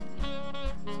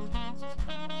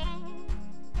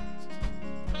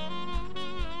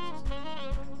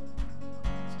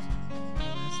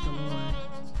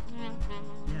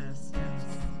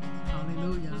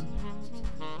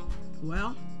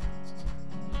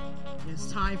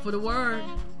It's time for the word.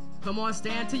 Come on,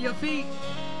 stand to your feet.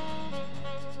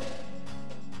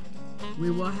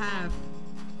 We will have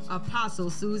Apostle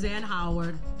Suzanne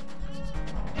Howard.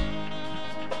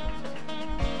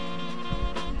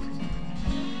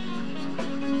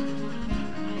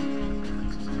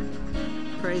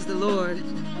 Praise the Lord.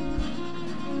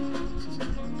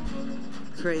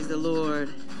 Praise the Lord.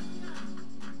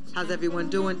 How's everyone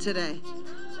doing today?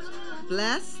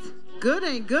 Blessed? Good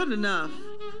ain't good enough.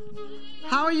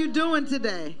 How are you doing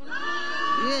today?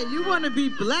 Yeah, you want to be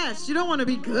blessed. You don't want to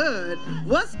be good.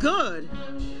 What's good?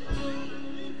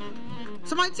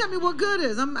 Somebody tell me what good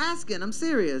is. I'm asking. I'm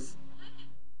serious.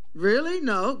 Really?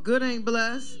 No, good ain't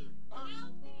blessed.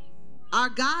 Our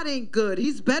God ain't good.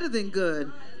 He's better than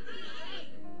good.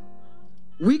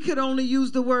 We could only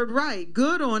use the word right.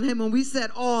 Good on him when we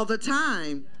said all the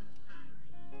time.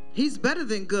 He's better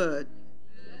than good.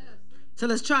 So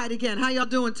let's try it again. How y'all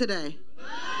doing today?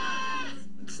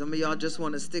 Some of y'all just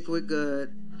want to stick with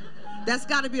good. That's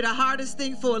got to be the hardest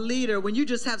thing for a leader when you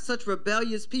just have such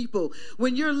rebellious people.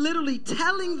 When you're literally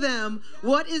telling them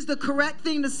what is the correct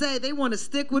thing to say, they want to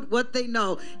stick with what they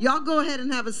know. Y'all go ahead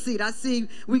and have a seat. I see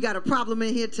we got a problem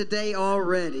in here today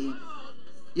already.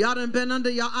 Y'all done been under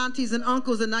your aunties and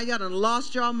uncles, and now y'all done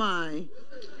lost your mind.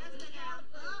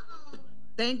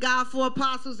 Thank God for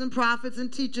apostles and prophets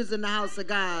and teachers in the house of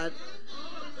God.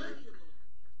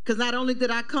 Because not only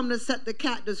did I come to set the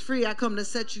captives free, I come to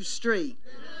set you straight.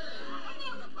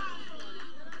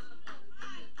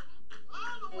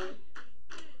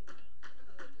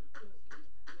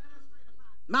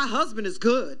 My husband is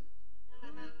good.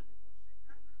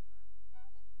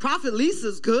 Prophet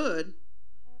Lisa's good.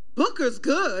 Booker's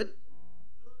good.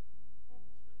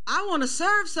 I want to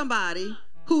serve somebody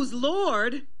who's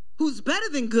Lord, who's better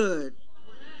than good.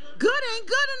 Good ain't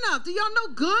good enough. Do y'all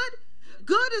know good?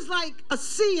 Good is like a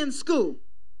C in school.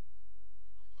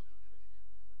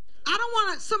 I don't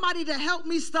want somebody to help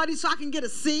me study so I can get a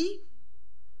C.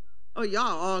 Oh, y'all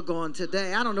all going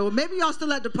today. I don't know. Maybe y'all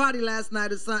still at the party last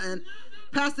night or something.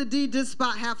 Pastor D did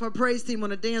spot half her praise team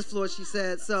on the dance floor, she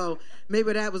said, so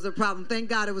maybe that was the problem. Thank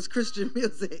God it was Christian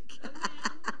music.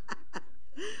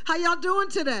 How y'all doing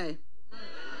today?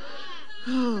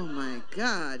 Oh, my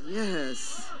God,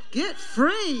 yes. Get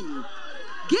free.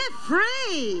 Get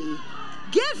free.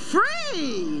 Get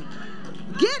free.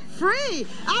 Get free.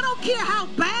 I don't care how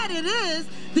bad it is.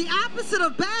 The opposite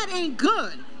of bad ain't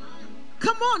good.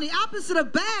 Come on, the opposite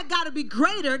of bad got to be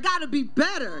greater, got to be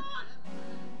better.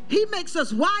 He makes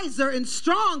us wiser and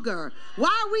stronger.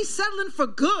 Why are we settling for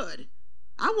good?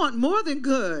 I want more than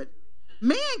good.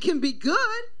 Man can be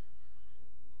good.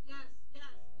 Yes, yes,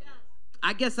 yes.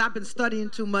 I guess I've been studying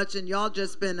too much and y'all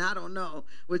just been, I don't know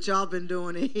what y'all been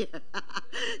doing in here.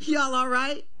 Y'all all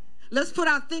right? Let's put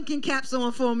our thinking caps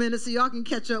on for a minute so y'all can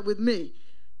catch up with me.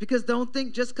 Because don't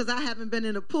think just because I haven't been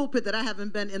in the pulpit that I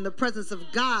haven't been in the presence of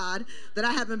God, that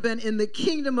I haven't been in the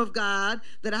kingdom of God,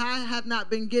 that I have not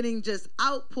been getting just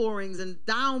outpourings and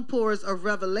downpours of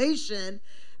revelation.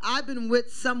 I've been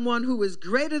with someone who is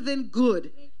greater than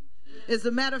good. As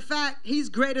a matter of fact, he's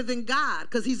greater than God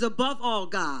because he's above all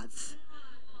gods.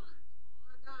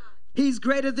 He's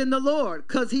greater than the Lord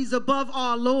because he's above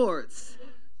all lords.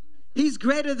 He's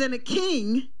greater than a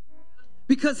king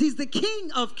because he's the King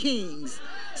of kings.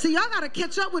 See, y'all got to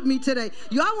catch up with me today.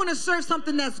 Y'all want to serve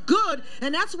something that's good,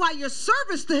 and that's why your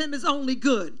service to him is only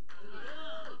good.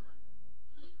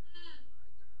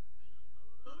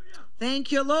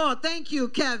 Thank you, Lord. Thank you,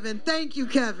 Kevin. Thank you,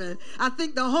 Kevin. I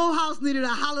think the whole house needed a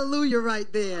hallelujah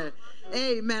right there.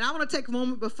 Amen. I want to take a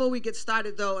moment before we get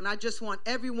started, though, and I just want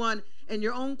everyone in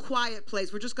your own quiet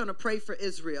place. We're just going to pray for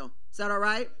Israel. Is that all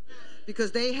right?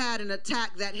 Because they had an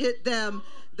attack that hit them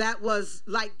that was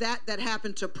like that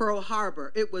happened to Pearl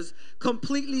Harbor. It was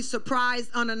completely surprised,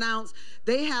 unannounced.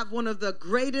 They have one of the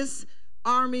greatest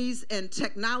armies and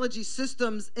technology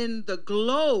systems in the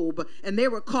globe, and they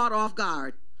were caught off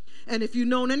guard. And if you've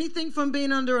known anything from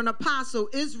being under an apostle,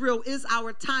 Israel is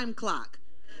our time clock.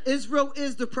 Israel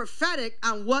is the prophetic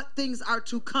on what things are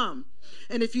to come.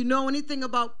 And if you know anything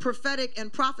about prophetic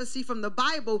and prophecy from the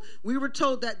Bible, we were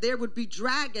told that there would be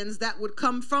dragons that would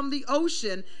come from the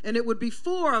ocean, and it would be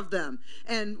 4 of them.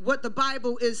 And what the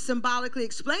Bible is symbolically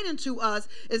explaining to us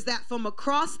is that from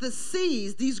across the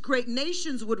seas, these great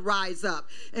nations would rise up.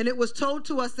 And it was told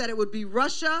to us that it would be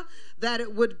Russia, that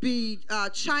it would be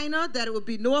China, that it would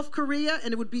be North Korea,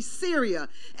 and it would be Syria.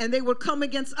 And they would come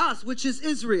against us, which is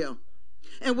Israel.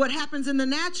 And what happens in the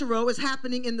natural is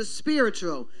happening in the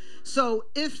spiritual. So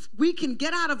if we can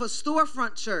get out of a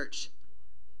storefront church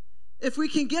if we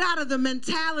can get out of the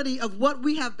mentality of what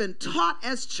we have been taught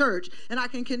as church, and I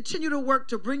can continue to work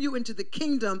to bring you into the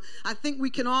kingdom, I think we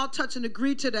can all touch and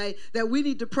agree today that we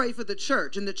need to pray for the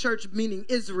church, and the church meaning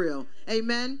Israel.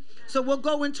 Amen? So we'll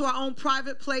go into our own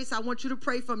private place. I want you to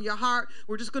pray from your heart.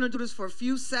 We're just going to do this for a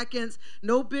few seconds.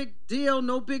 No big deal,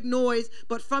 no big noise,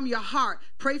 but from your heart,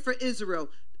 pray for Israel.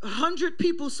 100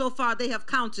 people so far they have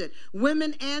counted.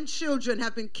 Women and children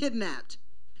have been kidnapped.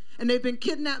 And they've been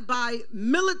kidnapped by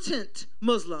militant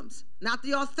Muslims, not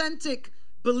the authentic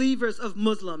believers of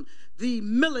Muslim, the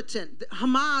militant.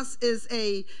 Hamas is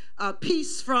a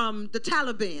piece from the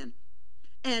Taliban.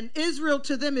 And Israel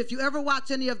to them, if you ever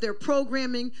watch any of their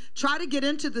programming, try to get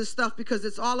into this stuff because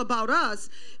it's all about us.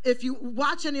 If you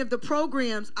watch any of the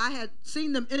programs, I had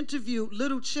seen them interview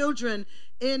little children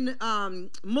in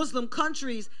Muslim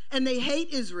countries, and they hate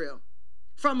Israel.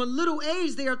 From a little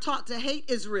age, they are taught to hate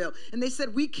Israel. And they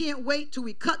said, we can't wait till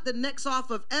we cut the necks off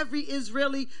of every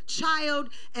Israeli child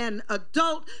and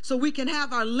adult so we can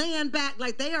have our land back.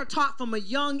 Like they are taught from a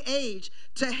young age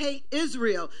to hate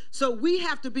Israel. So we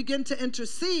have to begin to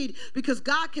intercede because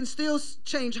God can still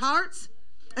change hearts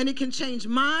and he can change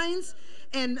minds.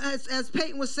 And as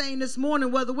Peyton was saying this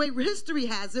morning, well, the way history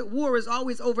has it, war is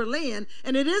always over land,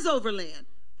 and it is over land.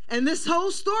 And this whole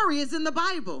story is in the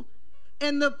Bible.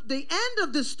 And the end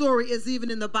of this story is even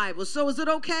in the Bible. So is it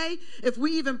okay if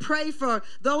we even pray for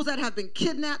those that have been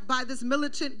kidnapped by this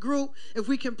militant group? If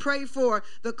we can pray for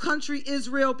the country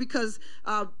Israel, because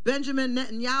Benjamin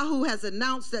Netanyahu has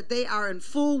announced that they are in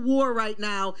full war right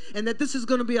now and that this is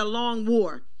going to be a long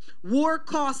war. War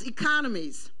costs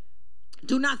economies.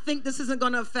 Do not think this isn't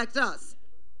going to affect us.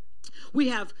 We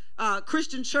have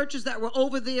Christian churches that were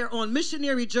over there on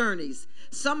missionary journeys.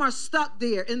 Some are stuck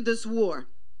there in this war.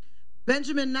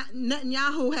 Benjamin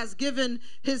Netanyahu has given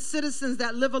his citizens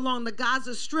that live along the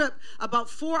Gaza Strip about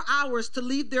 4 hours to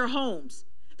leave their homes.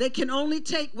 They can only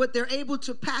take what they're able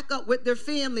to pack up with their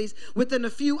families within a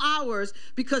few hours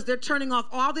because they're turning off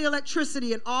all the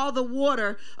electricity and all the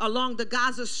water along the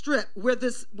Gaza Strip where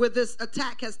this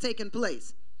attack has taken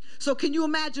place. So can you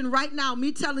imagine right now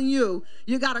me telling you,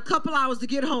 you got a couple hours to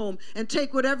get home and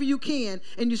take whatever you can,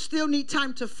 and you still need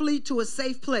time to flee to a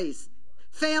safe place?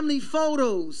 Family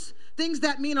photos, things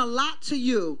that mean a lot to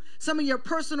you, some of your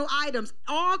personal items,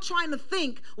 all trying to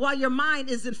think while your mind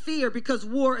is in fear because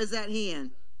war is at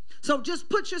hand. So just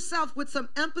put yourself with some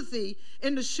empathy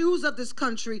in the shoes of this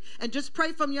country and just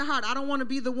pray from your heart. I don't want to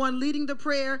be the one leading the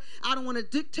prayer. I don't want to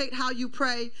dictate how you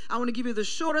pray. I want to give you the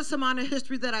shortest amount of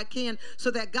history that I can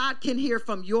so that God can hear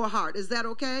from your heart. Is that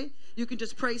okay? You can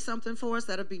just pray something for us.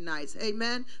 That'll be nice.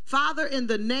 Amen. Father, in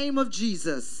the name of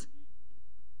Jesus,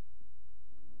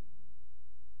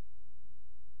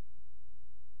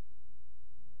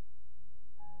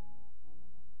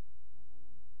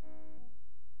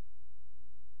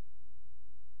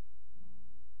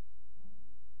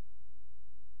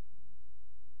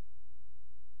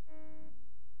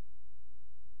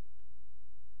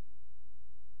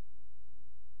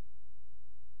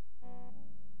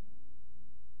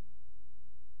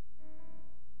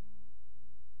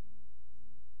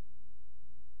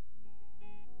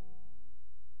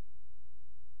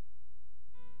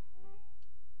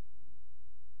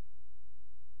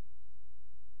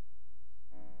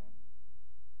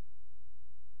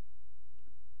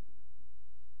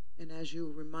 and as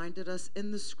you reminded us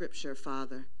in the scripture,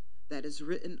 Father, that is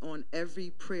written on every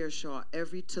prayer shawl,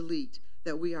 every tallit,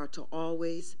 that we are to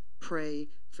always pray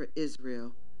for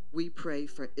Israel. We pray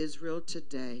for Israel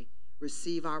today.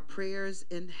 Receive our prayers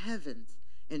in heavens.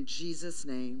 In Jesus'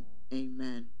 name,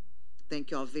 amen.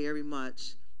 Thank y'all very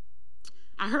much.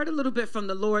 I heard a little bit from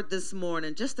the Lord this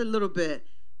morning, just a little bit,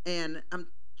 and I'm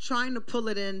trying to pull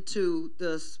it into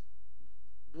this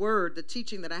word, the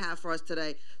teaching that I have for us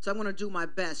today. So I'm going to do my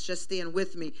best. Just stand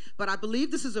with me. But I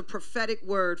believe this is a prophetic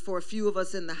word for a few of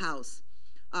us in the house.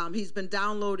 He's been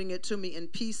downloading it to me in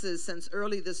pieces since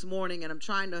early this morning, and I'm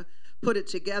trying to put it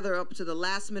together up to the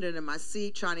last minute in my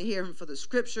seat, trying to hear him for the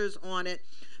scriptures on it.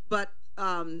 But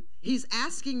he's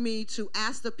asking me to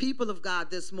ask the people of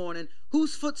God this morning,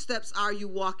 whose footsteps are you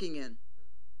walking in?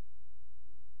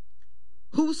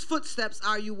 Whose footsteps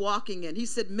are you walking in? He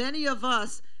said, many of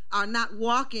us are not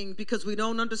walking because we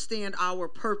don't understand our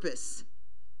purpose.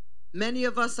 Many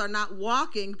of us are not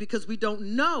walking because we don't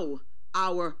know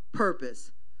our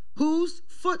purpose. Whose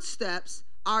footsteps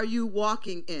are you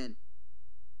walking in?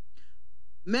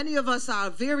 Many of us are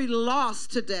very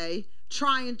lost today,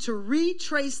 trying to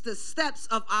retrace the steps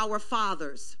of our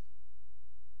fathers.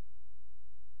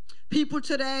 People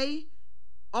today,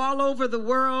 all over the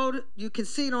world, you can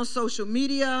see it on social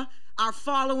media, are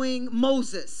following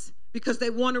Moses because they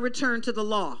want to return to the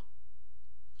law.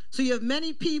 So you have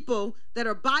many people that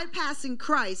are bypassing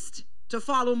Christ to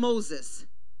follow Moses.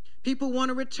 People want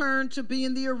to return to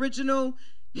being the original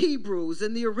Hebrews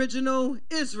and the original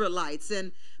Israelites,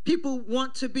 and people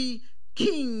want to be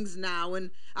kings now.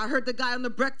 And I heard the guy on the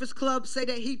Breakfast Club say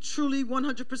that he truly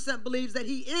 100% believes that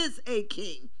he is a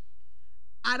king.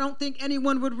 I don't think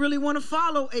anyone would really want to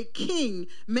follow a king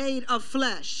made of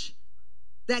flesh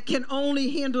that can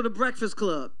only handle the Breakfast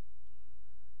Club.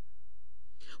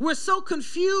 We're so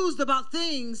confused about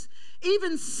things,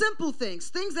 even simple things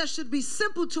that should be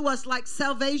simple to us, like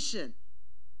salvation,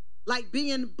 like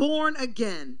being born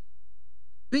again,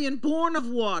 being born of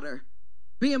water,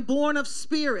 being born of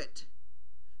spirit,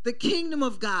 the kingdom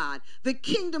of God, the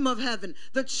kingdom of heaven.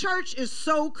 The church is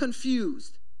so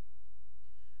confused.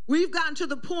 We've gotten to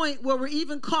the point where we're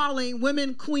even calling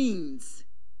women queens.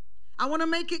 I want to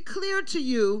make it clear to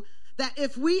you that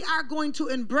if we are going to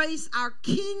embrace our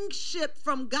kingship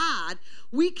from God,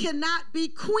 we cannot be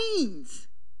queens.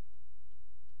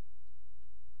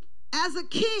 As a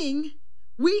king,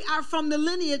 we are from the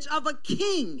lineage of a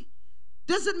king.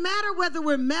 Doesn't matter whether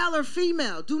we're male or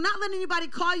female. Do not let anybody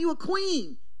call you a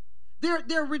queen.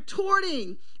 They're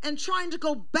retorting and trying to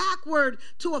go backward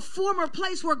to a former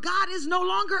place where God is no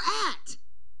longer at.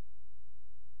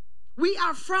 We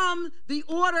are from the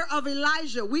order of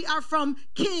Elijah. We are from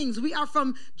kings. We are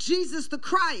from Jesus the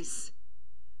Christ.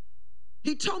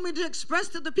 He told me to express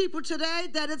to the people today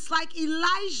that it's like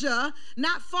Elijah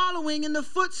not following in the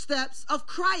footsteps of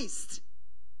Christ,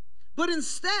 but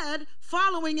instead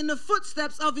following in the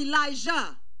footsteps of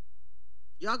Elijah.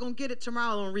 Y'all gonna get it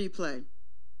tomorrow on replay.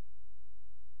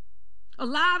 A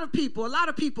lot of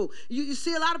people, you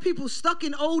see a lot of people stuck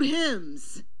in old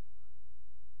hymns.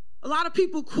 A lot of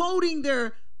people quoting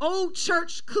their old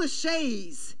church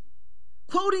cliches,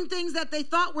 quoting things that they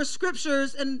thought were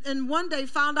scriptures, and one day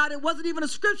found out it wasn't even a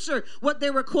scripture what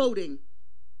they were quoting.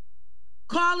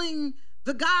 Calling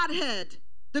the Godhead,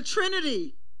 the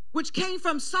Trinity, which came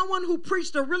from someone who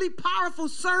preached a really powerful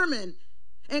sermon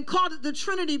and called it the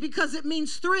Trinity because it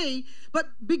means three, but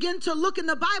begin to look in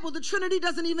the Bible, the Trinity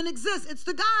doesn't even exist. It's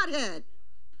the Godhead.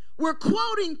 We're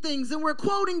quoting things, and we're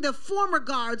quoting the former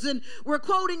guards, and we're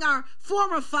quoting our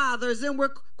former fathers, and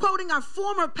we're quoting our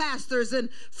former pastors and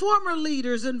former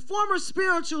leaders and former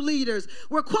spiritual leaders.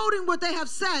 We're quoting what they have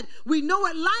said. We know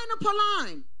it line upon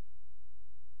line,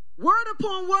 word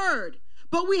upon word,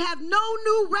 but we have no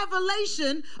new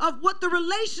revelation of what the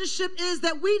relationship is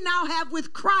that we now have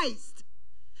with Christ.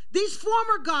 These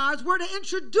former guards were to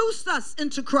introduce us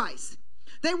into Christ.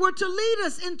 They were to lead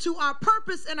us into our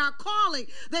purpose and our calling.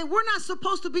 They were not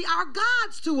supposed to be our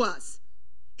gods to us.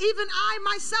 Even I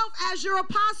myself, as your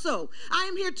apostle, I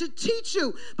am here to teach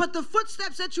you, but the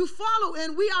footsteps that you follow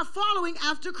in, we are following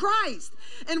after Christ.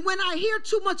 And when I hear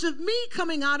too much of me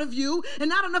coming out of you and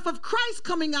not enough of Christ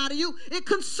coming out of you, it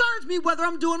concerns me whether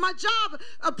I'm doing my job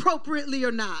appropriately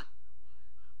or not.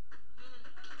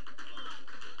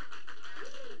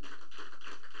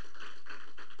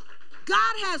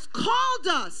 God has called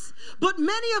us, but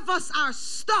many of us are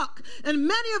stuck, and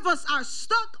many of us are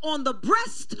stuck on the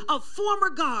breast of former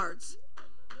guards.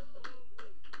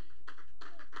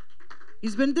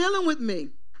 He's been dealing with me.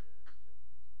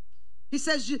 He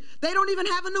says they don't even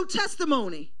have a new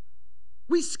testimony.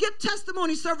 We skip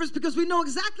testimony service because we know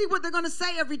exactly what they're going to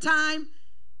say every time,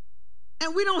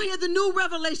 and we don't hear the new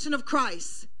revelation of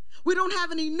Christ. We don't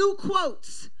have any new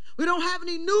quotes. We don't have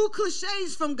any new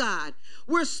cliches from God.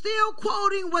 We're still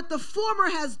quoting what the former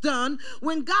has done.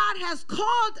 When God has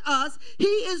called us, he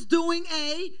is doing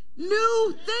a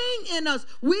new thing in us.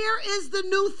 Where is the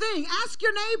new thing? Ask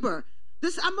your neighbor.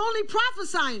 I'm only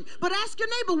prophesying, but ask your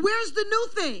neighbor, where's the new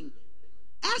thing?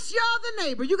 Ask your other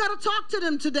neighbor. You got to talk to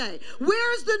them today.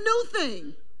 Where's the new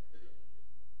thing?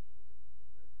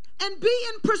 And be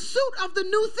in pursuit of the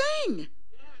new thing.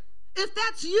 If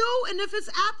that's you and if it's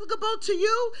applicable to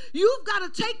you, you've got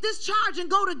to take this charge and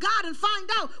go to God and find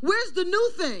out where's the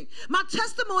new thing. My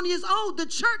testimony is old. The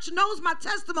church knows my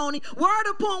testimony word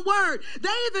upon word. They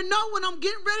even know when I'm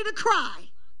getting ready to cry.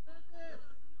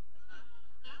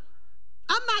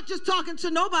 I'm not just talking to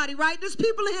nobody, right? There's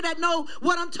people here that know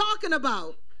what I'm talking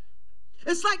about.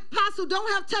 It's like, Pastor,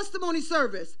 don't have testimony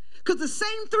service. Because the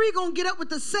same three going to get up with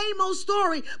the same old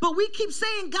story, but we keep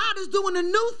saying God is doing a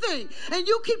new thing. And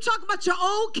you keep talking about your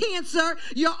old cancer,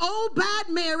 your old bad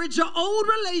marriage, your old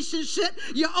relationship,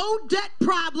 your old debt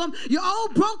problem, your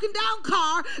old broken down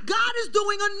car. God is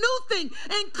doing a new thing.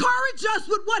 Encourage us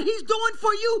with what he's doing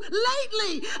for you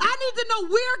lately. I need to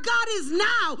know where God is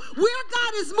now, where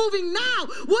God is moving now.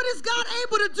 What is God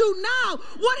able to do now?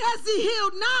 What has he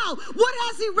healed now? What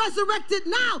has he resurrected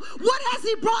now? What has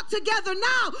he brought together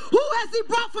now? Who has he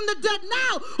brought from the dead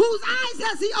now? Whose eyes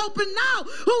has he opened now?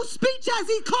 Whose speech has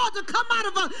he called to come out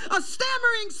of a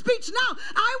stammering speech now?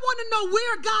 I want to know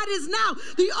where God is now.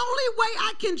 The only way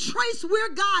I can trace where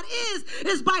God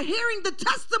is by hearing the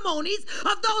testimonies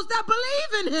of those that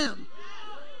believe in him.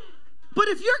 But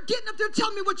if you're getting up there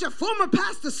telling me what your former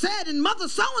pastor said and mother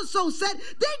so-and-so said,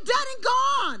 they're dead and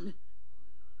gone.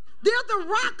 They're the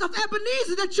rock of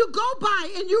Ebenezer that you go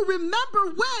by and you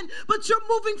remember when, but you're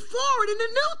moving forward in the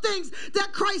new things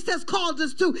that Christ has called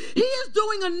us to. He is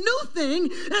doing a new thing,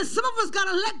 and some of us got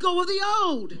to let go of the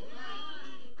old.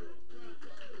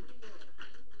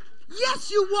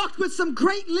 Yes, you walked with some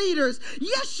great leaders.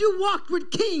 Yes, you walked with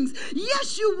kings.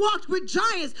 Yes, you walked with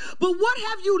giants. But what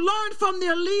have you learned from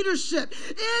their leadership?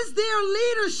 Is their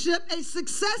leadership a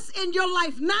success in your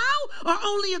life now or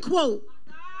only a quote?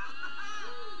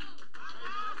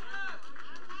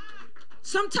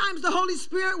 Sometimes the Holy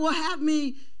Spirit will have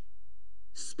me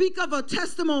speak of a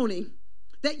testimony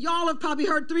that y'all have probably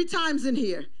heard 3 times in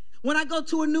here when I go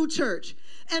to a new church.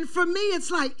 And for me,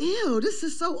 it's like, ew, this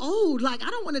is so old. Like, I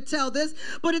don't want to tell this,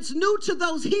 but it's new to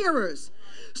those hearers.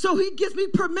 So he gives me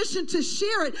permission to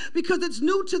share it because it's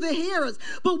new to the hearers.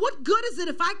 But what good is it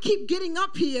if I keep getting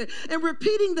up here and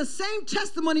repeating the same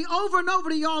testimony over and over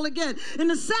to y'all again? And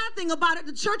the sad thing about it,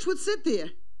 the church would sit there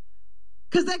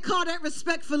because they call that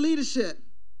respect for leadership.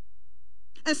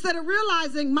 Instead of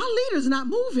realizing my leader's not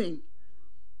moving.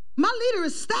 My leader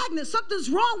is stagnant. Something's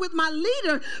wrong with my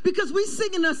leader because we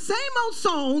singing the same old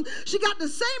song. She got the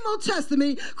same old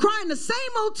testimony, crying the same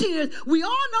old tears. We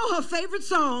all know her favorite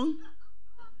song.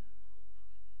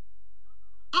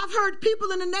 I've heard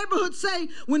people in the neighborhood say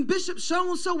when Bishop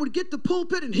so-and-so would get the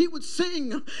pulpit and he would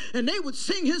sing and they would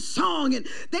sing his song and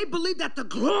they believed that the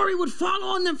glory would fall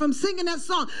on them from singing that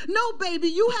song. No, baby,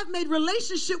 you have made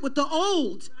relationship with the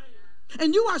old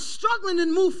and you are struggling to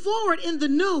move forward in the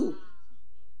new.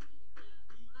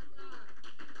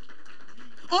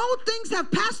 Old things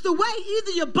have passed away.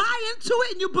 Either you buy into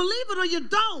it and you believe it or you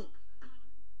don't.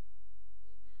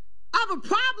 I have a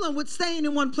problem with staying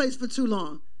in one place for too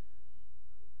long.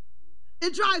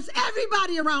 It drives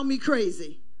everybody around me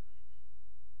crazy.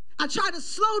 I try to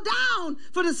slow down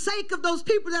for the sake of those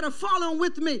people that are following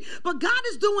with me. But God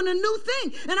is doing a new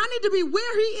thing, and I need to be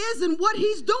where he is and what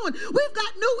he's doing. We've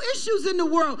got new issues in the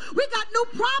world. We got new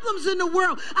problems in the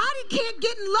world. I can't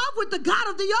get in love with the God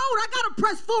of the old. I got to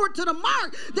press forward to the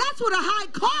mark. That's what a high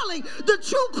calling, the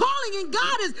true calling in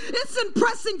God is. It's in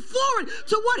pressing forward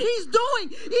to what he's doing.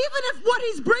 Even if what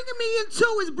he's bringing me into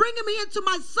is bringing me into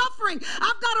my suffering,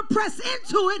 I've got to press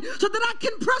into it so that I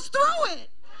can press through it.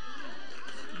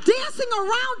 Dancing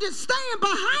around it, staying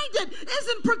behind it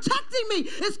isn't protecting me.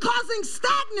 It's causing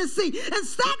stagnancy. And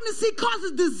stagnancy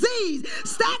causes disease.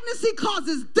 Stagnancy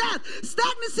causes death.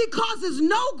 Stagnancy causes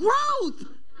no growth.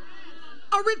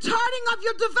 A retarding of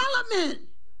your development.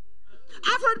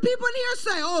 I've heard people in here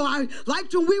say, oh, I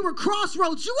liked when we were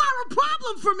crossroads. You are a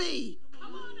problem for me.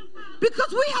 Because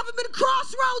we haven't been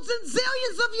crossroads in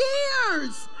zillions of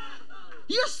years.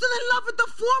 You're still in love with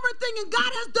the former thing and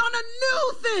God has done a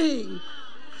new thing.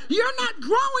 You're not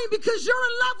growing because you're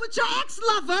in love with your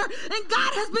ex-lover and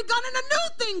God has begun a new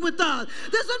thing with us.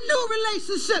 There's a new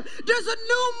relationship. There's a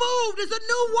new move. There's a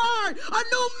new word, a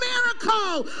new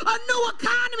miracle, a new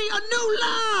economy, a new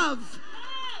love.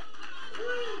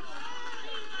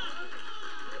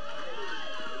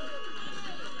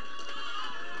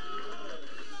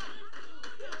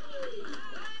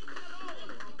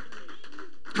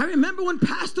 I remember when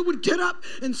Pastor would get up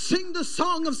and sing the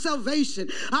song of salvation.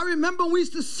 I remember we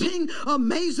used to sing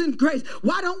Amazing Grace.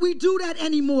 Why don't we do that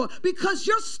anymore? Because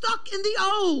you're stuck in the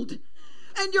old.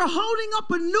 And you're holding up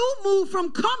a new move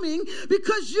from coming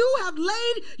because you have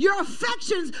laid your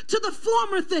affections to the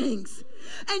former things.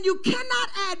 And you cannot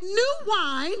add new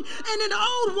wine in an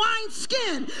old wine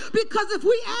skin. Because if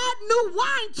we add new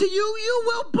wine to you, you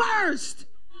will burst.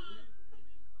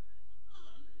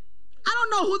 I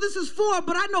don't know who this is for,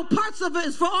 but I know parts of it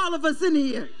is for all of us in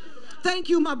here. Thank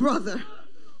you, my brother.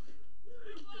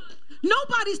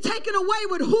 Nobody's taken away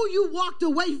with who you walked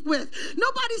away with.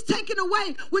 Nobody's taken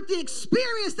away with the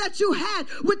experience that you had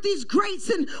with these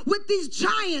greats and with these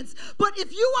giants. But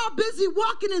if you are busy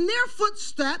walking in their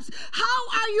footsteps,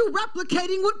 how are you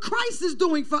replicating what Christ is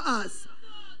doing for us?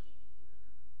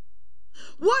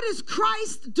 What is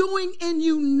Christ doing in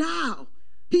you now?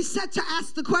 He said to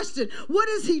ask the question, what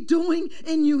is he doing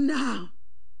in you now?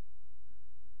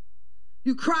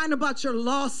 You're crying about your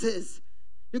losses.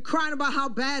 You're crying about how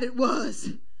bad it was.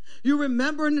 You're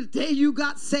remembering the day you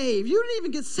got saved. You didn't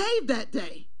even get saved that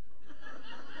day.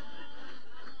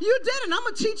 You didn't. I'm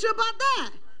going to teach you about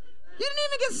that. You didn't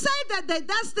even get saved that day.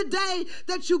 That's the day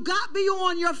that you got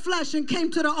beyond your flesh and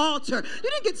came to the altar. You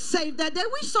didn't get saved that day.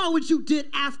 We saw what you did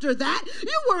after that.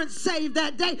 You weren't saved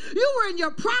that day. You were in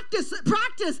your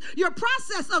your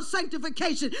process of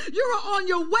sanctification. You were on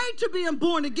your way to being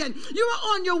born again. You were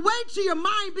on your way to your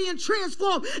mind being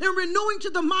transformed and renewing to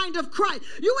the mind of Christ.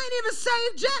 You ain't even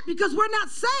saved yet because we're not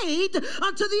saved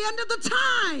until the end of the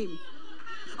time.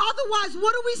 Otherwise,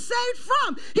 what are we saved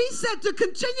from? He said to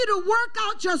continue to work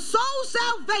out your soul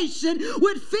salvation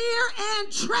with fear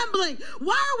and trembling.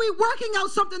 Why are we working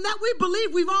out something that we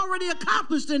believe we've already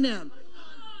accomplished in Him?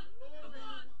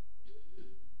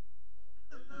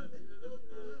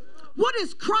 What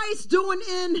is Christ doing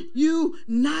in you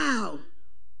now?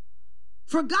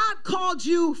 For God called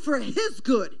you for His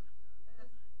good,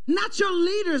 not your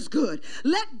leader's good.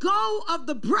 Let go of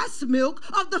the breast milk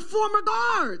of the former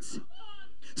guards.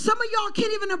 Some of y'all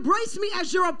can't even embrace me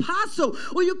as your apostle,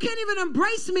 or you can't even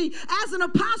embrace me as an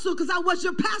apostle because I was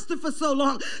your pastor for so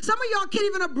long. Some of y'all can't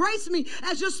even embrace me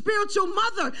as your spiritual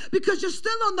mother because you're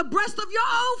still on the breast of your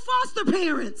own foster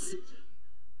parents.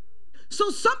 So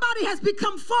somebody has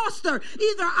become foster.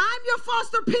 Either I'm your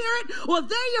foster parent or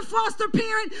they're your foster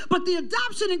parent, but the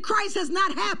adoption in Christ has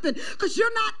not happened because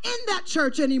you're not in that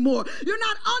church anymore. You're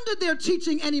not under their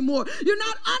teaching anymore. You're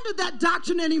not under that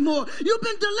doctrine anymore. You've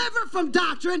been delivered from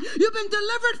doctrine. You've been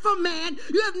delivered from man.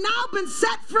 You have now been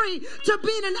set free to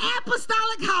be in an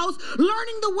apostolic house,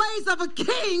 learning the ways of a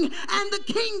king and the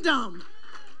kingdom.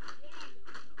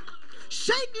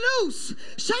 Shake loose.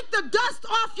 Shake the dust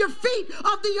off your feet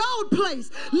of the old place.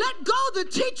 Let go the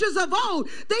teachers of old.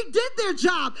 They did their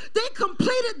job. They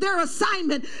completed their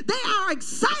assignment. They are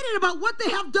excited about what they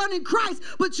have done in Christ,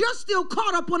 but you're still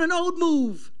caught up on an old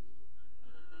move.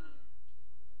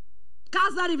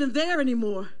 God's not even there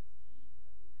anymore.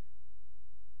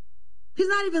 He's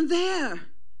not even there.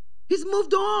 He's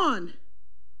moved on.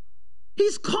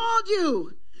 He's called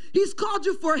you. He's called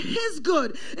you for His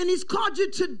good, and He's called you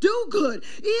to do good,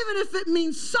 even if it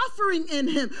means suffering in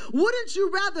Him. Wouldn't you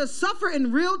rather suffer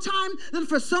in real time than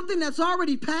for something that's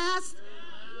already passed?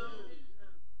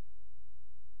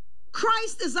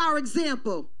 Christ is our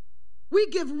example. We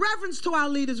give reverence to our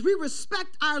leaders. We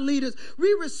respect our leaders.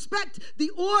 We respect the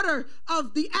order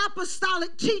of the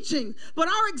apostolic teaching. But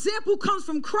our example comes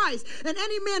from Christ. And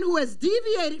any man who has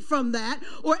deviated from that,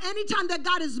 or any time that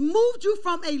God has moved you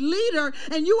from a leader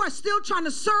and you are still trying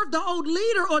to serve the old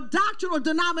leader or doctrine or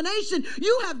denomination,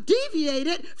 you have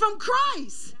deviated from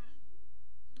Christ.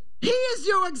 He is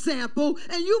your example,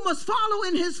 and you must follow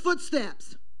in His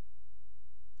footsteps.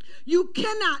 You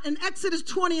cannot, in Exodus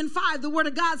 20:5, the word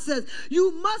of God says,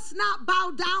 you must not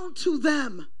bow down to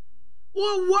them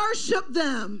or worship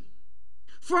them.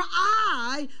 For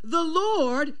I, the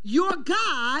Lord, your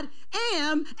God,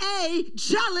 am a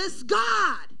jealous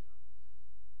God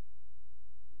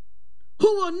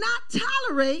who will not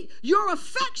tolerate your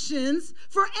affections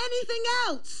for anything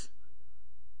else.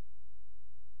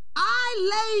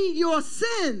 I lay your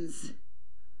sins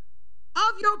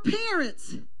of your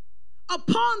parents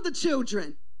upon the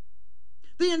children.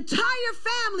 The entire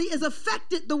family is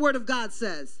affected, the word of God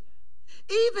says.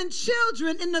 Even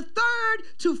children in the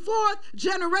 3rd to 4th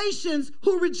generations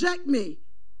who reject me.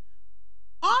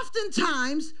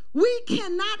 Oftentimes, we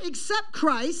cannot accept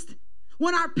Christ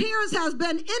when our parents have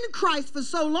been in Christ for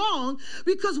so long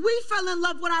because we fell in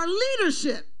love with our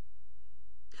leadership.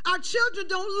 Our children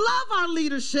don't love our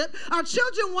leadership. Our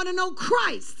children want to know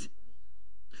Christ.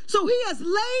 So He has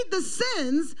laid the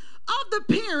sins of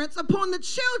the parents upon the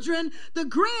children, the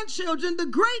grandchildren, the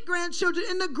great-grandchildren,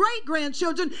 and the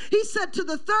great-grandchildren. He said to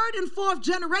the 3rd and 4th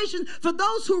generation, for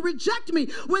those who reject me,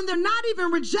 when they're not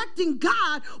even rejecting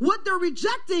God, what they're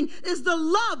rejecting is the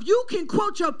love. You can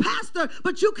quote your pastor,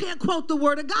 but you can't quote the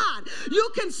word of God. You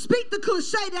can speak the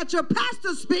cliche that your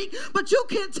pastor speak, but you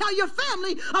can't tell your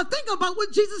family or think about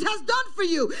what Jesus has done for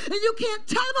you. And you can't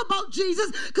tell them about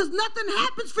Jesus because nothing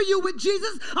happens for you with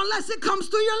Jesus unless it comes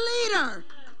through your leader.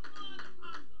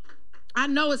 I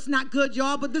know it's not good,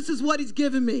 y'all, but this is what He's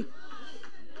given me.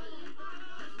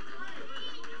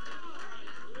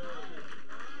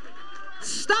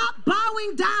 Stop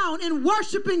bowing down and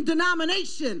worshiping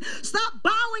denomination. Stop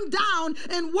bowing down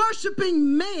and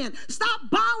worshiping man. Stop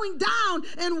bowing down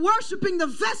and worshiping the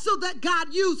vessel that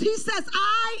God used. He says,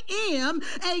 I am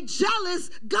a jealous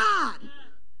God,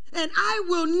 and I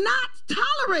will not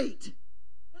tolerate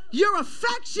your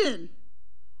affection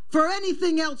for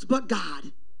anything else but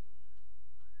God.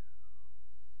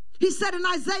 He said in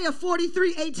Isaiah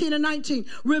 43:18-19,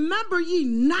 remember ye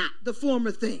not the former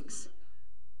things.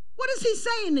 What is He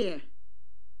saying there?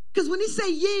 Because when He say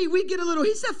ye, we get a little,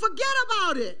 He said, forget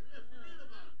about it.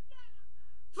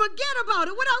 Forget about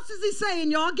it. What else is he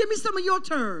saying, y'all? Give me some of your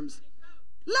terms.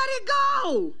 Let it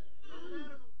go.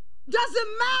 Doesn't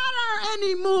matter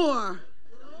anymore.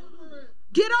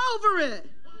 Get over it.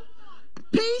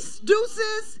 Peace,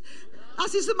 deuces. I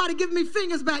see somebody giving me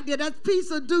fingers back there. That's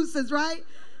peace or deuces, right?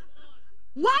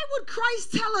 Why would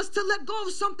Christ tell us to let go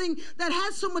of something that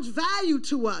has so much value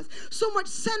to us, so much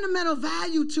sentimental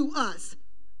value to us?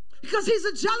 Because he's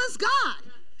a jealous God.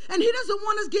 And he doesn't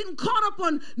want us getting caught up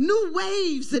on new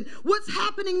waves and what's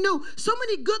happening new. So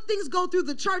many good things go through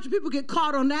the church, and people get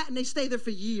caught on that, and they stay there for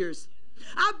years.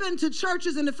 I've been to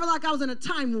churches, and it felt like I was in a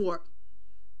time warp.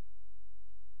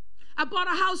 I bought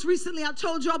a house recently, I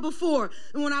told y'all before.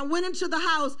 And when I went into the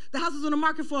house was on the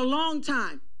market for a long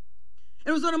time.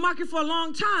 It was on the market for a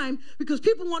long time because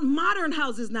people want modern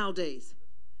houses nowadays.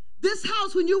 This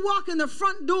house, when you walk in the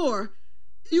front door,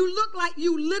 you look like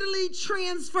you literally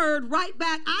transferred right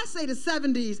back, I say the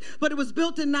 70s, but it was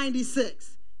built in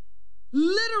 96.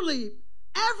 Literally,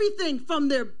 everything from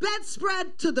their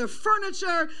bedspread to their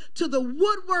furniture to the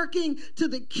woodworking to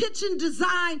the kitchen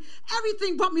design,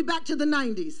 everything brought me back to the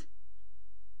 90s.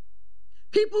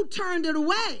 People turned it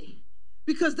away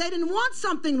because they didn't want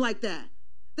something like that.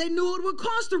 They knew it would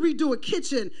cost to redo a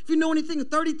kitchen. If you know anything,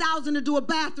 $30,000 to do a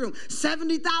bathroom,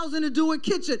 $70,000 to do a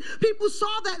kitchen. People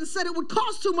saw that and said it would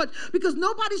cost too much because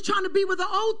nobody's trying to be where the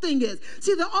old thing is.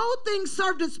 See, the old thing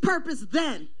served its purpose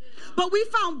then. But we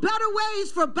found better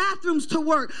ways for bathrooms to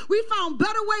work. We found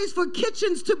better ways for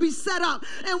kitchens to be set up.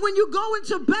 And when you go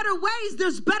into better ways,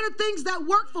 there's better things that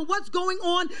work for what's going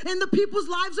on in the people's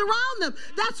lives around them.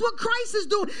 That's what Christ is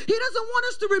doing. He doesn't want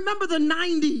us to remember the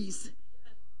 90s.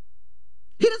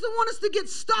 He doesn't want us to get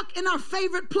stuck in our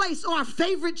favorite place or our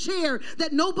favorite chair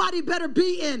that nobody better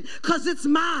be in because it's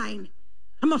mine.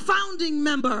 I'm a founding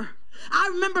member. I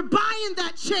remember buying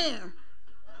that chair.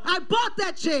 I bought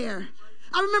that chair.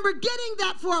 I remember getting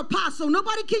that for Apostle.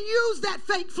 Nobody can use that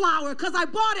fake flower because I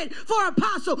bought it for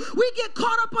Apostle. We get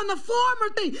caught up on the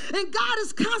former thing, and God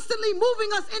is constantly moving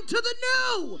us into the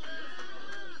new.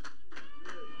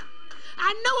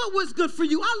 I know it was good for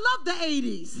you. I love the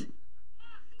 80s.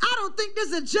 I don't think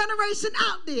there's a generation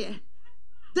out there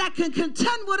that can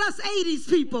contend with us 80s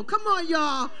people. Come on,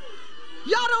 y'all.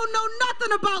 Y'all don't know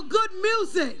nothing about good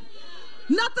music,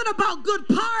 nothing about good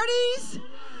parties.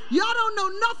 Y'all don't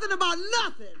know nothing about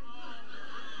nothing.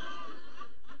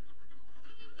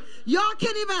 Y'all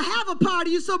can't even have a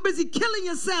party. You're so busy killing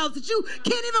yourselves that you can't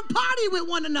even party with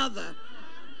one another.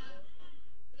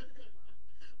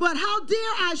 But how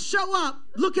dare I show up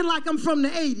looking like I'm from the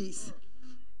 80s?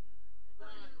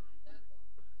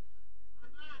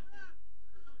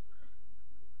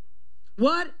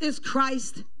 What is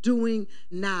Christ doing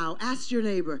now? Ask your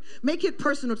neighbor. Make it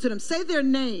personal to them. Say their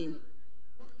name.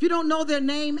 If you don't know their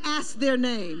name, ask their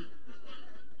name.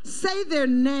 Say their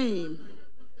name.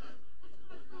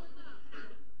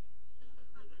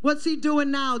 What's he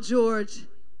doing now, George?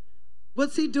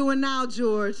 What's he doing now,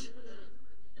 George?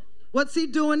 What's he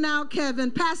doing now,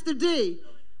 Kevin? Pastor D,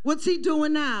 what's he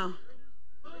doing now?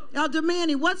 Elder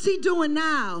Manny, what's he doing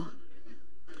now?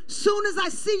 Soon as I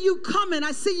see you coming,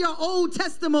 I see your old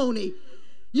testimony,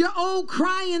 your old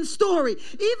crying story.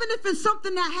 Even if it's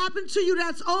something that happened to you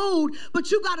that's old,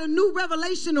 but you got a new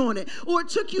revelation on it, or it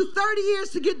took you 30 years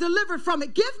to get delivered from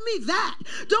it. Give me that.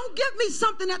 Don't give me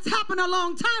something that's happened a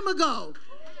long time ago.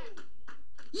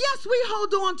 Yes, we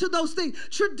hold on to those things.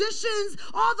 Traditions,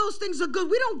 all those things are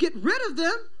good. We don't get rid of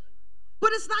them,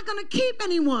 but it's not going to keep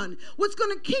anyone. What's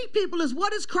going to keep people is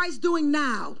what is Christ doing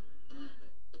now?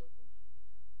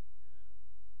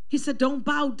 He said, don't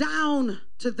bow down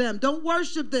to them. Don't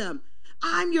worship them.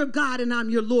 I'm your God and I'm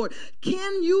your Lord.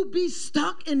 Can you be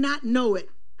stuck and not know it?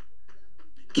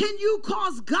 Can you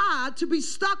cause God to be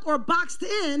stuck or boxed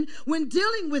in when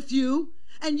dealing with you,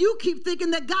 and you keep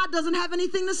thinking that God doesn't have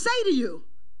anything to say to you?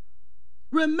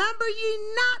 Remember ye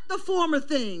not the former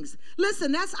things.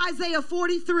 Listen, that's Isaiah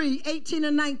 43, 18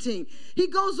 and 19. He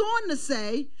goes on to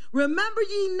say, remember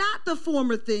ye not the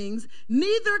former things,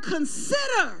 neither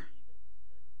consider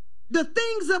the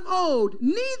things of old,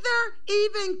 neither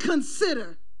even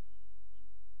consider.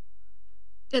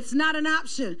 It's not an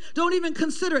option. Don't even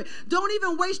consider it. Don't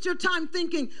even waste your time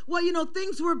thinking, well, you know,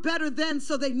 things were better then,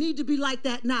 so they need to be like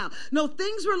that now. No,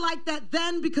 things were like that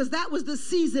then because that was the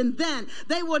season then.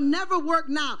 They will never work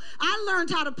now. I learned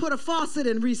how to put a faucet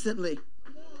in recently.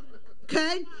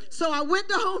 Okay? So I went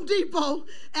to Home Depot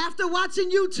after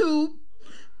watching YouTube,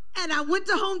 And I went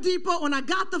to Home Depot and I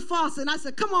got the faucet and I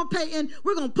said, come on, Peyton,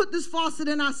 we're going to put this faucet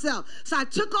in ourselves. So I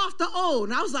took off the old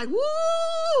and I was like,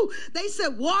 woo! They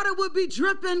said water would be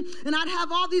dripping and I'd have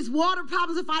all these water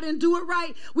problems if I didn't do it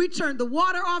right. We turned the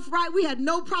water off right. We had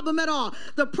no problem at all.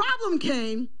 The problem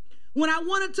came when I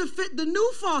wanted to fit the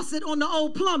new faucet on the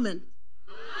old plumbing.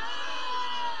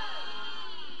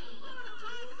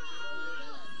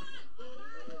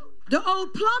 The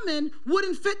old plumbing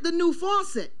wouldn't fit the new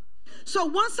faucet. So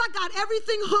once I got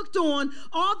everything hooked on,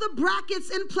 all the brackets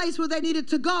in place where they needed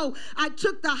to go, I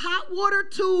took the hot water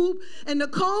tube and the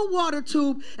cold water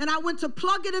tube, and I went to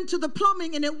plug it into the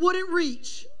plumbing, and it wouldn't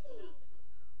reach.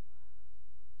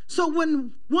 So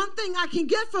one thing I can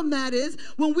get from that is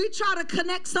when we try to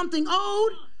connect something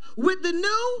old with the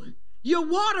new, your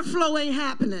water flow ain't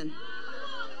happening.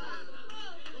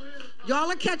 Y'all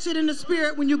will catch it in the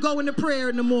spirit when you go into prayer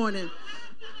in the morning.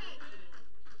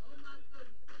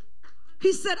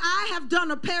 He said, I have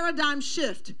done a paradigm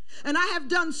shift, and I have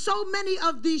done so many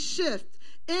of these shifts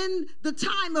in the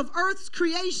time of Earth's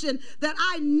creation that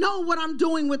I know what I'm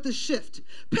doing with the shift.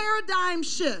 Paradigm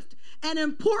shift, an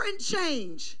important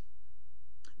change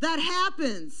that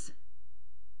happens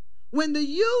when the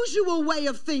usual way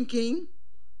of thinking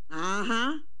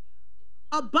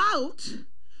about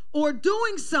or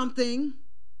doing something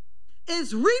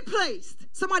is replaced.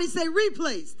 Somebody say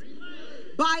replaced.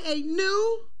 By a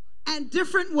new and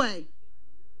different way.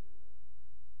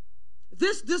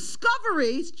 This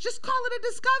discovery, just call it a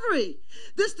discovery.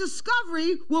 This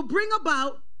discovery will bring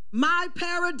about my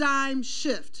paradigm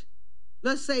shift.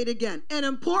 Let's say it again. An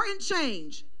important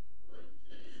change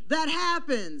that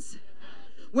happens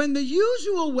when the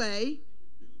usual way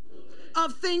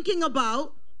of thinking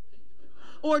about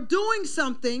or doing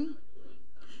something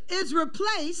is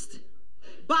replaced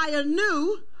by a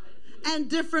new and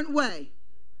different way.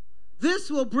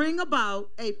 This will bring about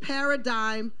a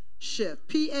paradigm shift.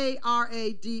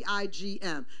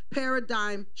 Paradigm.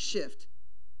 Paradigm shift.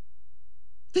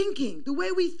 Thinking, the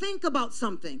way we think about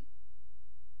something.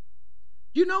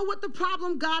 You know what the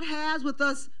problem God has with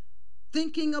us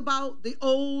thinking about the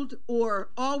old or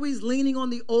always leaning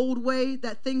on the old way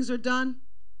that things are done?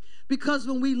 Because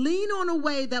when we lean on a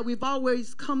way that we've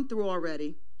always come through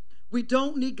already, we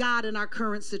don't need God in our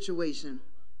current situation.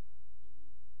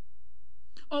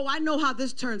 Oh, I know how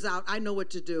this turns out. I know what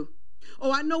to do.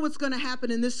 Oh, I know what's going to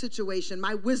happen in this situation.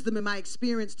 My wisdom and my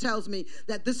experience tells me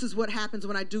that this is what happens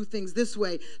when I do things this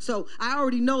way. So I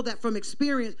already know that from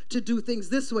experience to do things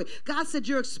this way. God said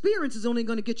your experience is only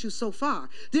going to get you so far.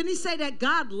 Didn't he say that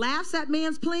God laughs at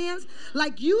man's plans?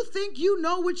 Like you think you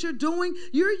know what you're doing.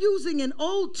 You're using an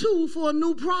old tool for a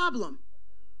new problem.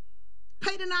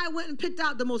 Peyton and I went and picked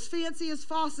out the most fanciest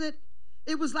faucet.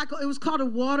 It was called a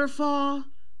waterfall.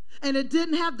 And it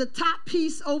didn't have the top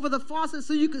piece over the faucet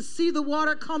so you could see the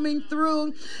water coming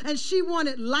through. And she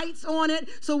wanted lights on it,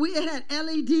 so it had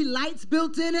LED lights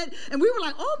built in it. And we were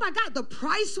like, oh my God, the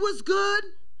price was good.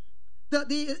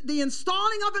 The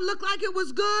installing of it looked like it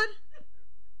was good.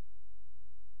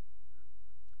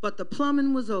 But the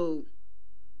plumbing was old.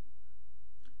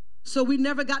 So we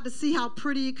never got to see how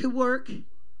pretty it could work.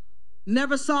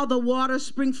 Never saw the water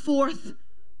spring forth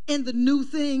in the new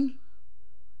thing.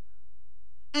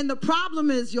 And the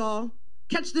problem is, y'all,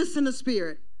 catch this in the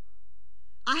spirit.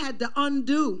 I had to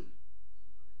undo.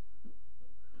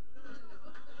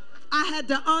 I had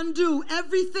to undo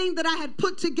everything that I had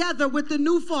put together with the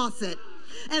new faucet.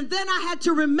 And then I had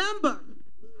to remember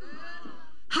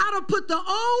how to put the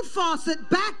old faucet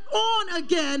back on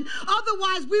again.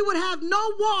 Otherwise, we would have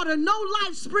no water, no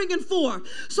life springing forth.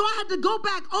 So I had to go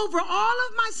back over all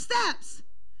of my steps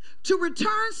to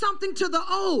return something to the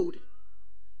old.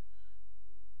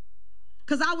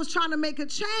 Because I was trying to make a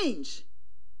change,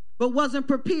 but wasn't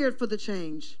prepared for the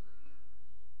change.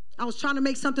 I was trying to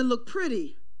make something look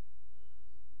pretty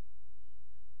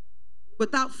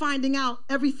without finding out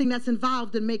everything that's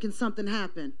involved in making something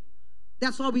happen.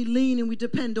 That's why we lean and we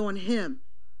depend on him.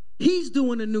 He's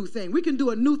doing a new thing. We can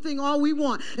do a new thing all we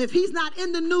want. If he's not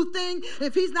in the new thing,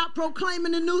 if he's not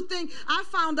proclaiming the new thing, I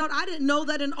found out, I didn't know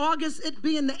that in August, it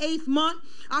being the 8th month,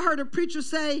 I heard a preacher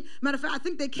say, matter of fact, I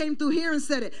think they came through here and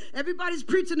said it, everybody's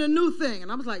preaching a new thing.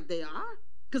 And I was like, they are?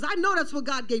 Because I know that's what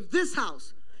God gave this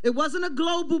house. It wasn't a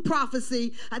global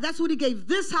prophecy. That's what he gave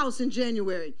this house in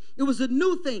January. It was a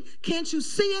new thing. Can't you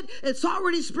see it? It's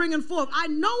already springing forth. I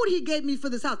know what he gave me for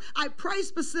this house. I pray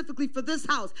specifically for this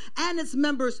house and its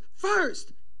members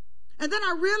first. And then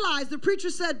I realized the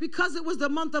preacher said because it was the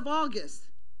month of August,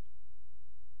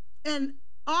 and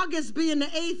August being the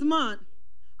 8th month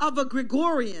of a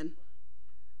Gregorian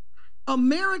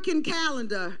American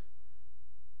calendar,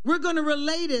 we're going to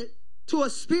relate it to a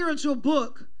spiritual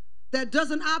book that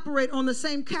doesn't operate on the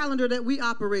same calendar that we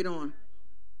operate on.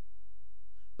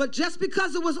 But just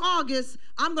because it was August,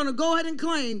 I'm going to go ahead and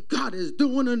claim God is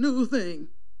doing a new thing.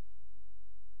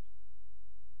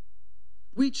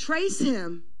 We trace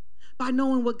him by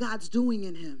knowing what God's doing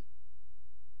in him.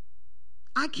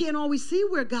 I can't always see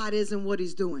where God is and what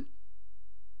he's doing.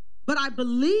 But I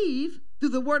believe through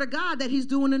the word of God that he's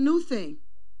doing a new thing.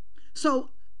 So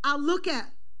I'll look at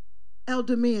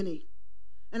Elder Manny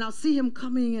and I'll see him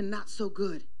coming in not so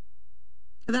good.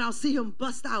 And then I'll see him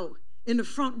bust out in the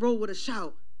front row with a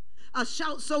shout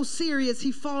so serious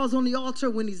he falls on the altar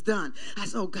when he's done. I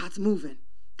said, oh, God's moving.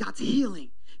 God's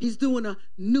healing. He's doing a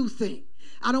new thing.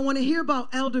 I don't want to hear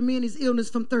about Elder Manny's illness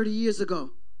from 30 years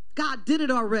ago. God did it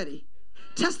already.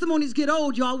 Testimonies get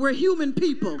old, y'all. We're human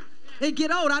people. They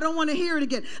get old. I don't want to hear it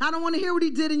again. I don't want to hear what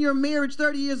he did in your marriage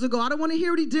 30 years ago. I don't want to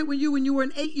hear what he did when you were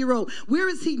an 8-year-old. Where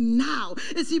is he now?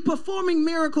 Is he performing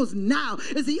miracles now?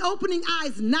 Is he opening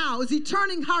eyes now? Is he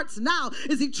turning hearts now?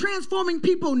 Is he transforming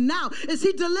people now? Is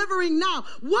he delivering now?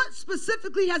 What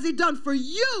specifically has he done for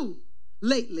you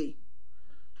lately?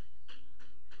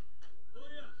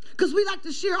 Because we like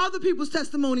to share other people's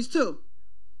testimonies too.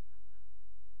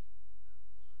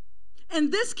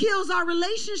 And this kills our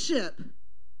relationship.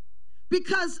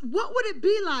 Because what would it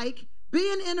be like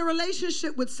being in a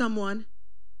relationship with someone?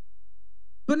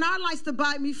 Bernard likes to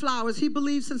buy me flowers. He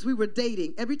believes since we were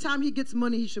dating, every time he gets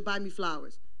money, he should buy me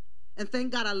flowers. And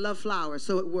thank God I love flowers,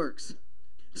 so it works.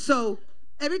 So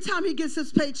every time he gets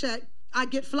his paycheck, I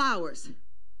get flowers.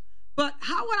 But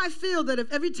how would I feel that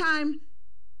if every time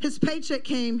his paycheck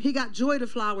came, he got Joy to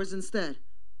flowers instead?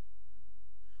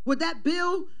 Would that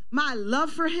build my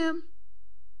love for him?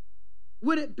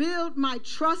 Would it build my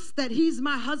trust that he's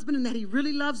my husband and that he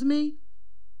really loves me?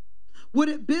 Would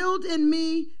it build in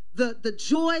me the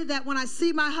joy that when I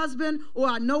see my husband or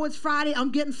I know it's Friday,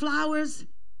 I'm getting flowers?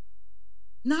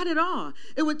 Not at all.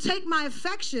 It would take my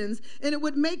affections and it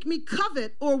would make me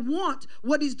covet or want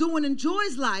what he's doing in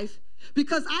Joy's life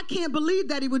because I can't believe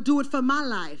that he would do it for my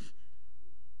life.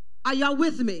 Are y'all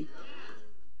with me?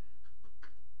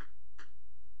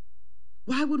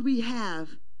 Why would we have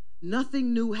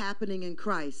nothing new happening in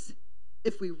Christ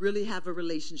if we really have a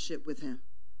relationship with him?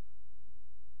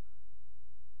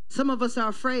 Some of us are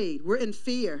afraid. We're in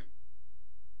fear.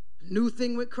 New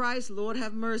thing with Christ, Lord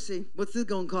have mercy. What's this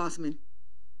going to cost me?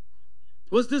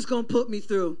 What's this going to put me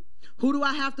through? Who do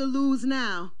I have to lose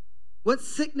now? What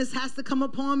sickness has to come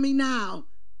upon me now?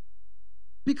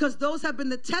 Because those have been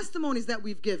the testimonies that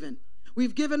we've given.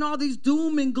 We've given all these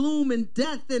doom and gloom and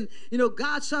death and,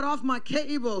 God shut off my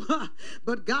cable.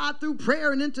 But God, through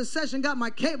prayer and intercession, got my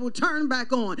cable turned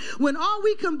back on. When all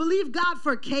we can believe God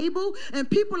for cable and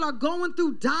people are going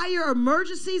through dire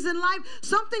emergencies in life,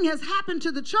 something has happened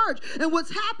to the church. And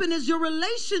what's happened is your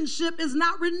relationship is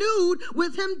not renewed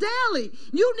with him daily.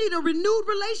 You need a renewed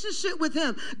relationship with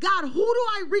him. God, who do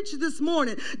I reach this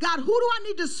morning? God, who do I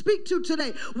need to speak to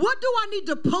today? What do I need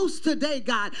to post today,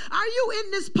 God? Are you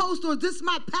in this post or is this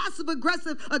my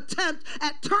passive-aggressive attempt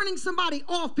at turning somebody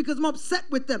off because I'm upset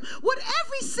with them? What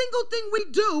every single thing we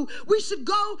do, we should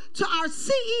go to our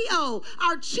CEO,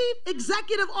 our chief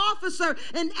executive officer,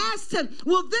 and ask him,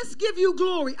 will this give you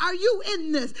glory? Are you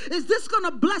in this? Is this going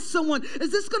to bless someone?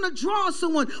 Is this going to draw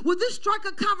someone? Will this strike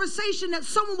a conversation that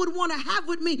someone would want to have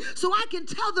with me so I can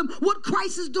tell them what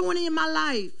Christ is doing in my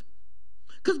life?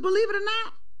 Because believe it or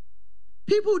not,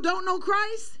 people who don't know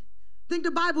Christ think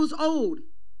the Bible's old,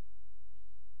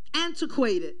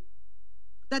 antiquated,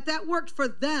 that worked for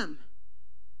them.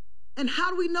 And how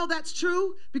do we know that's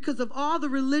true? Because of all the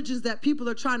religions that people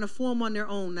are trying to form on their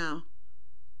own now.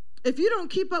 If you don't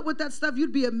keep up with that stuff,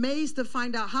 you'd be amazed to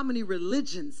find out how many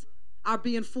religions are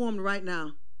being formed right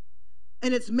now.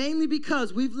 And it's mainly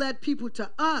because we've led people to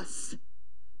us,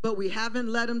 but we haven't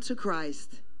led them to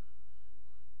Christ.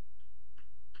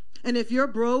 And if you're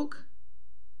broke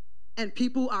and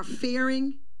people are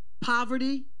fearing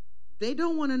poverty, they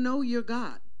don't want to know your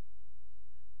God.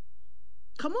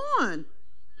 Come on.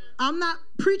 I'm not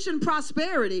preaching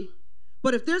prosperity,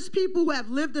 but if there's people who have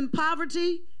lived in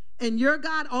poverty and your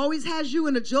God always has you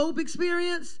in a Job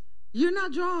experience, you're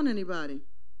not drawing anybody.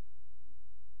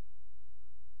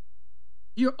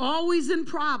 You're always in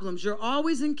problems. You're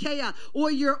always in chaos,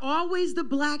 or you're always the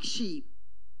black sheep.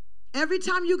 Every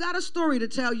time you got a story to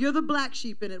tell, you're the black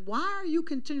sheep in it. Why are you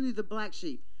continually the black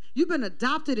sheep? You've been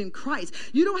adopted in Christ.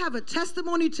 You don't have a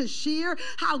testimony to share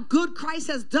how good Christ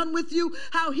has done with you,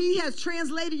 how he has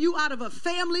translated you out of a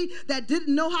family that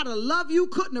didn't know how to love you,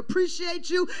 couldn't appreciate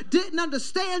you, didn't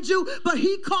understand you, but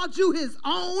he called you his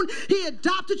own. He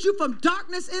adopted you from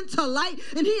darkness into light,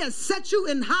 and he has set you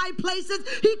in high places.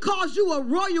 He calls you a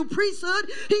royal priesthood.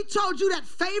 He told you that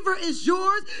favor is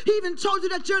yours. He even told you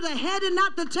that you're the head and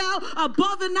not the tail,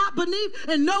 above and not beneath,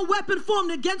 and no weapon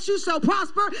formed against you shall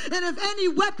prosper. And if any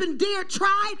weapon dare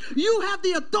try, you have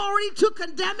the authority to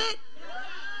condemn it.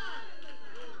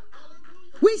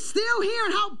 We still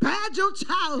hearing how bad your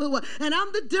childhood was, and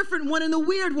I'm the different one and the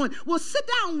weird one. Well, sit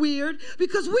down, weird,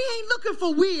 because we ain't looking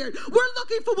for weird. We're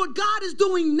looking for what God is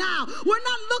doing now. We're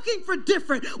not looking for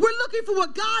different. We're looking for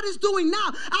what God is doing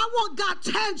now. I want God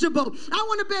tangible. I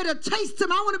want to be able to taste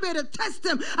him. I want to be able to test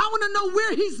him. I want to know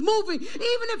where he's moving.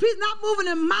 Even if he's not moving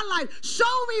in my life,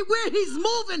 show me where he's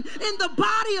moving in the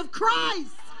body of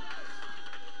Christ.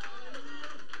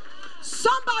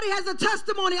 Somebody has a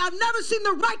testimony. I've never seen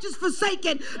the righteous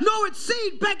forsaken, nor its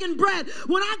seed begging bread.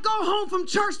 When I go home from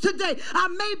church today, I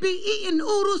may be eating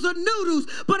oodles or noodles,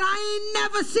 but I ain't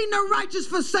never seen the righteous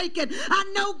forsaken. I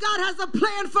know God has a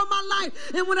plan for my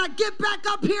life. And when I get back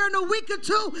up here in a week or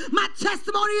two, my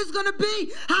testimony is going to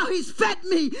be how he's fed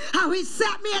me, how he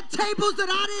sat me at tables that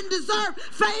I didn't deserve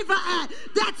favor at.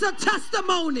 That's a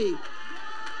testimony.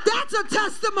 That's a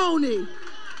testimony.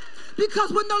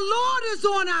 Because when the Lord is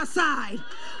on our side,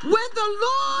 when the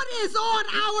Lord is on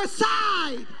our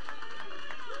side,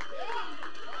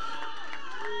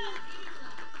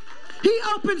 he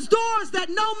opens doors that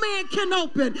no man can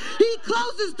open. He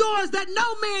closes doors that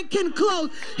no man can close.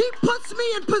 He puts me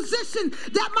in position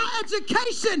that my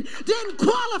education didn't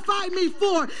qualify me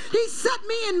for. He set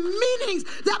me in meetings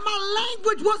that my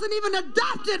language wasn't even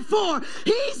adopted for.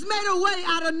 He's made a way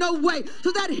out of no way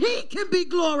so that he can be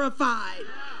glorified.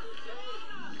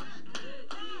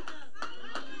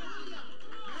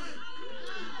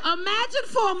 Imagine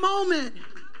for a moment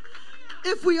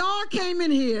if we all came in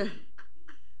here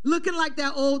looking like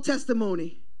that old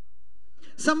testimony.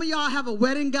 Some of y'all have a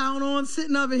wedding gown on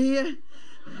sitting over here.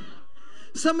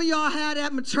 Some of y'all had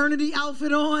that maternity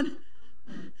outfit on.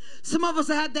 Some of us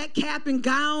had that cap and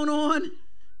gown on.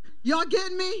 Y'all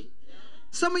getting me?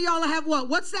 Some of y'all have what?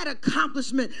 What's that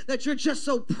accomplishment that you're just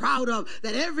so proud of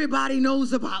that everybody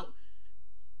knows about?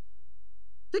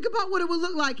 Think about what it would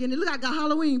look like in it. Look like a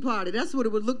Halloween party. That's what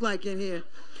it would look like in here.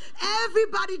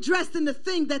 Everybody dressed in the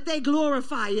thing that they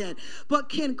glorify in. But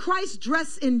can Christ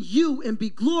dress in you and be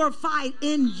glorified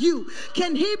in you?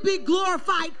 Can he be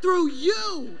glorified through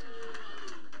you?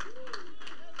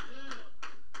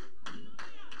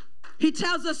 He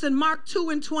tells us in Mark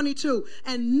 2:22,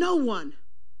 and no one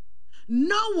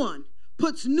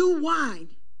puts new wine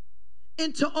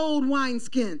into old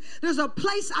wineskin. There's a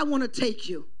place I want to take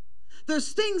you.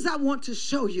 There's things I want to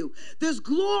show you. There's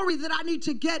glory that I need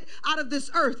to get out of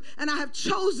this earth, and I have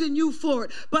chosen you for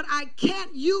it. But I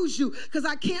can't use you because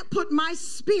I can't put my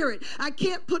spirit, I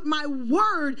can't put my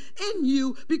word in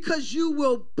you because you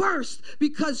will burst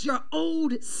because you're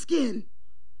old skin.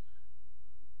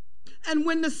 And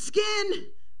when the skin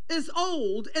is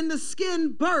old and the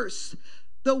skin bursts,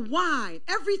 the wine,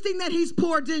 everything that he's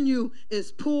poured in you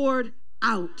is poured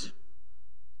out.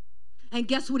 And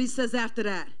guess what he says after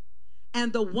that?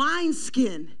 And the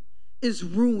wineskin is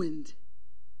ruined.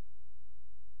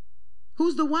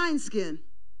 Who's the wineskin?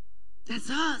 That's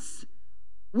us.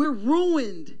 We're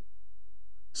ruined.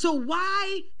 So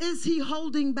why is he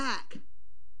holding back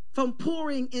from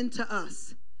pouring into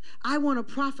us? I want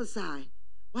to prophesy.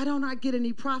 Why don't I get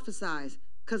any prophesies?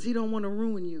 Because he don't want to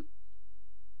ruin you.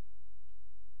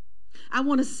 I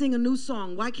want to sing a new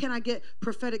song. Why can't I get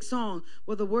prophetic song?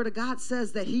 Well, the word of God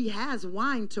says that he has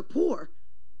wine to pour.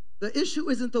 The issue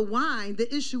isn't the wine.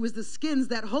 The issue is the skins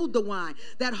that hold the wine,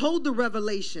 that hold the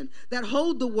revelation, that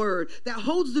hold the word, that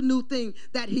holds the new thing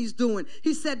that he's doing.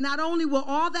 He said, not only will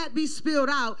all that be spilled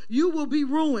out, you will be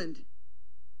ruined.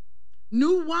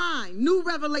 New wine, new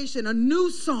revelation, a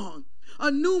new song, a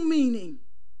new meaning,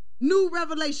 new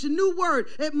revelation, new word.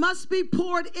 It must be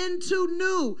poured into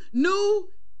new. New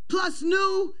plus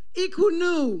new equal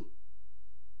new.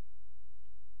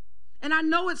 And I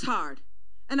know it's hard.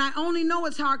 And I only know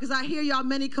it's hard because I hear y'all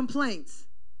many complaints.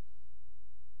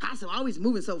 Apostle always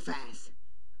moving so fast.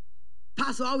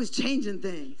 Apostle always changing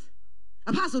things.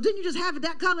 Apostle, didn't you just have it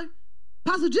that color?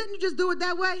 Apostle, didn't you just do it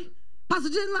that way?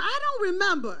 Apostle, I don't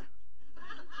remember.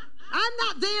 I'm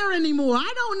not there anymore.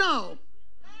 I don't know.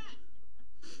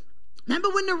 Remember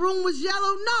when the room was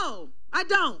yellow? No, I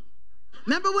don't.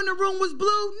 Remember when the room was blue?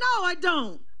 No, I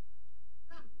don't.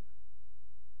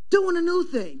 Doing a new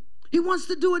thing. He wants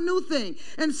to do a new thing.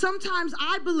 And sometimes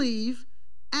I believe,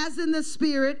 as in the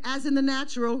spirit, as in the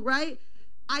natural, right?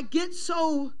 I get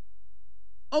so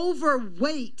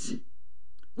overweight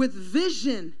with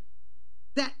vision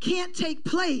that can't take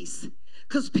place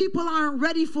because people aren't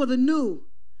ready for the new.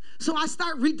 So I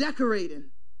start redecorating.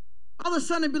 All of a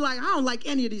sudden, it'd be like, I don't like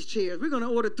any of these chairs. We're going to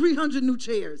order 300 new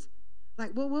chairs.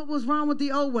 Like, well, what was wrong with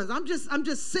the old ones? I'm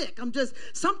just sick.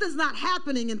 Something's not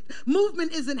happening and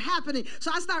movement isn't happening.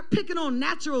 So I start picking on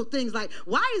natural things like,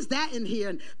 why is that in here?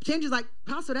 And Change is like,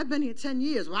 Pastor, that's been here 10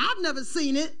 years. Well, I've never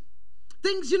seen it.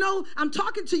 Things, I'm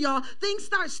talking to y'all, things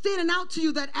start standing out to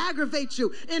you that aggravate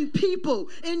you in people,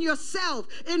 in yourself,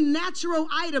 in natural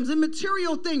items, in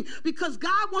material things, because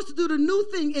God wants to do the new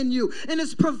thing in you. And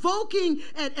it's provoking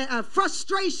a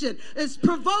frustration. It's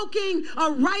provoking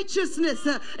a righteousness.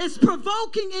 It's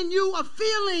provoking in you a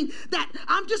feeling that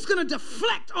I'm just going to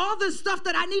deflect all this stuff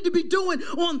that I need to be doing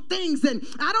on things. And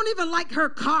I don't even like her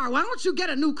car. Why don't you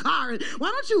get a new car? And why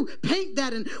don't you paint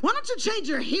that? And why don't you change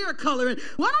your hair color? And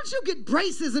why don't you get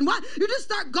braces? And why you just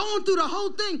start going through the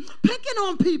whole thing, picking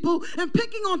on people and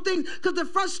picking on things, because the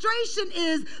frustration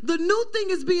is the new thing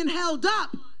is being held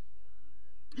up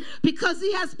because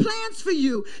he has plans for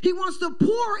you. He wants to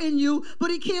pour in you,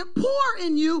 but he can't pour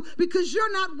in you because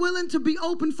you're not willing to be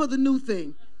open for the new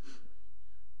thing.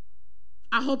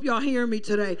 I hope y'all hear me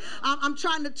today. I'm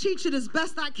trying to teach it as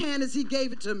best I can as he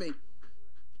gave it to me.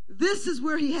 This is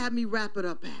where he had me wrap it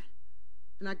up at.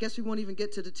 And I guess we won't even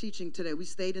get to the teaching today. We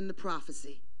stayed in the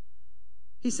prophecy.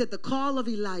 He said the call of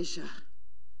Elijah.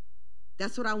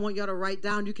 That's what I want y'all to write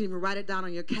down. You can even write it down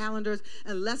on your calendars.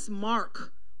 And let's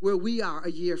mark where we are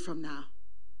a year from now.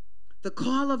 The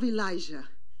call of Elijah.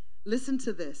 Listen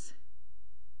to this.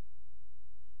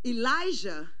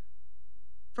 Elijah,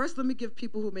 first let me give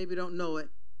people who maybe don't know it.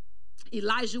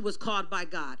 Elijah was called by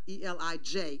God.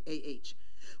 Elijah,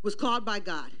 was called by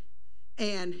God.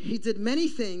 And he did many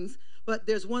things, but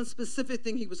there's one specific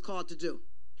thing he was called to do.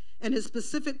 And his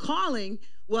specific calling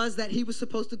was that he was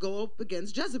supposed to go up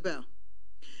against Jezebel.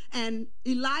 And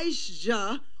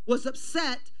Elijah was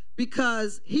upset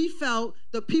because he felt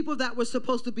the people that were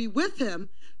supposed to be with him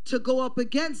to go up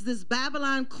against this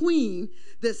Babylon queen,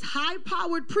 this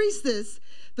high-powered priestess,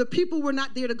 the people were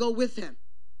not there to go with him.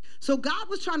 So God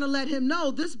was trying to let him know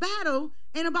this battle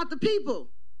ain't about the people.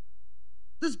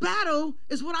 This battle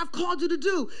is what I've called you to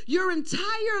do. Your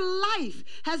entire life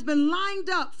has been lined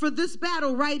up for this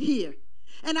battle right here.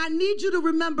 And I need you to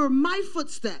remember my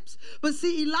footsteps. But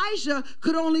see, Elijah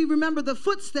could only remember the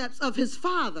footsteps of his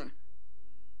father.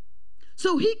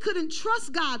 So he couldn't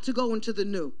trust God to go into the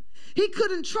new. He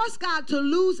couldn't trust God to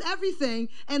lose everything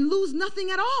and lose nothing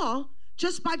at all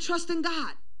just by trusting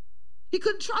God. He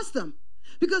couldn't trust him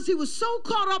because he was so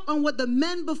caught up on what the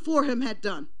men before him had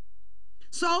done.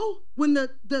 So when the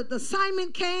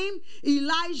assignment came,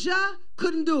 Elijah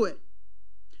couldn't do it.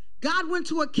 God went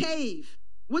to a cave.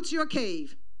 What's your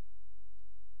cave?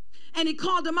 And he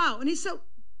called him out and he said,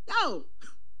 yo,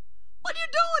 what are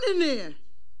you doing in there?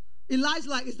 Elijah's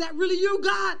like, is that really you,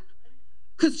 God?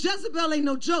 Because Jezebel ain't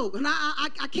no joke, and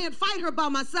I can't fight her by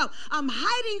myself. I'm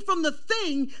hiding from the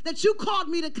thing that you called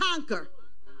me to conquer.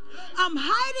 I'm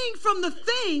hiding from the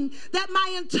thing that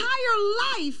my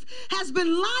entire life has been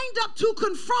lined up to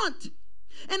confront.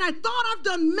 And I thought I've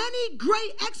done many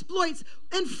great exploits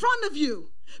in front of you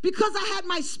because I had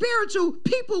my spiritual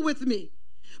people with me.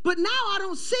 But now I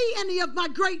don't see any of my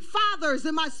great fathers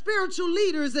and my spiritual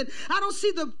leaders, and I don't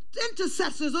see the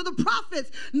intercessors or the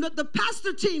prophets, the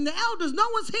pastor team, the elders. No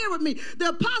one's here with me. The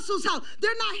apostles' house,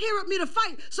 they're not here with me to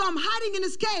fight. So I'm hiding in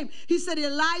this cave. He said,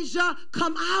 Elijah,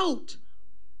 come out.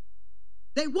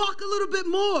 They walk a little bit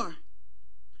more.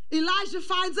 Elijah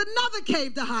finds another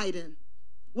cave to hide in.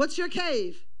 What's your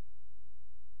cave?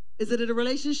 Is it a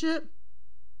relationship?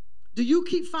 Do you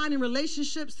keep finding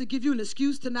relationships to give you an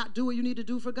excuse to not do what you need to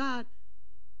do for God?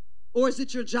 Or is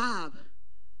it your job?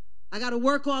 I got to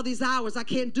work all these hours. I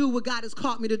can't do what God has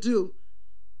called me to do.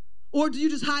 Or do you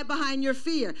just hide behind your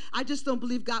fear? I just don't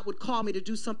believe God would call me to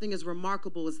do something as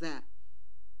remarkable as that.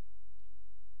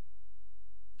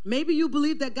 Maybe you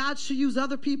believe that God should use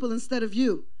other people instead of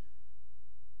you.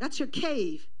 That's your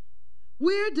cave.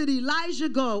 Where did Elijah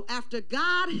go after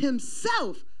God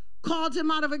himself called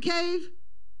him out of a cave?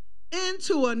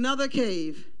 Into another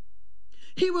cave.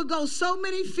 He would go so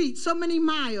many feet, so many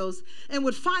miles, and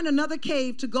would find another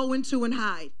cave to go into and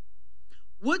hide.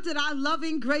 What did our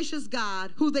loving, gracious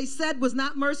God, who they said was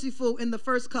not merciful in the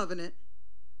first covenant,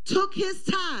 took his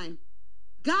time,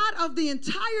 God of the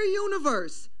entire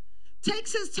universe,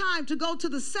 takes his time to go to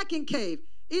the second cave.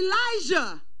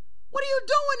 Elijah, What are you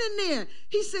doing in there?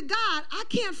 He said, God, I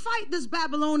can't fight this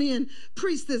Babylonian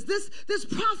priestess. This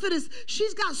prophetess,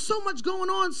 she's got so much going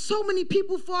on, so many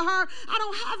people for her. I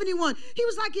don't have anyone. He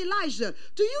was like, Elijah,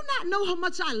 do you not know how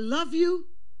much I love you?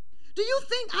 Do you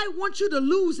think I want you to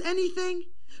lose anything?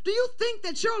 Do you think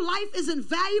that your life isn't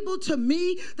valuable to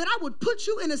me, that I would put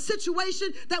you in a situation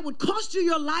that would cost you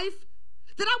your life?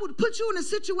 That I would put you in a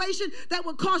situation that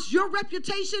would cost your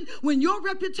reputation when your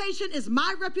reputation is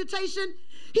my reputation?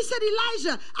 He said,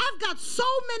 Elijah, I've got so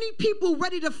many people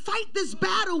ready to fight this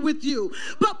battle with you,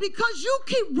 but because you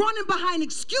keep running behind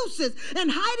excuses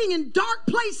and hiding in dark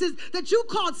places that you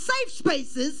called safe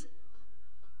spaces,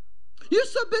 you're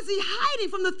so busy hiding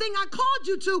from the thing I called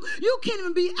you to, you can't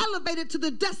even be elevated to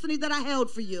the destiny that I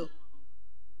held for you.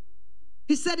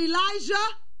 He said, Elijah,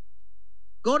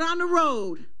 go down the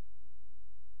road.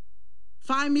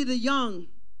 Find me the young,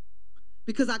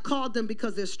 because I called them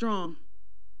because they're strong.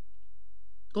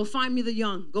 Go find me the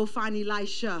young. Go find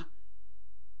Elisha.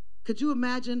 Could you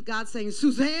imagine God saying,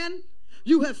 Suzanne,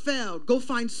 you have failed. Go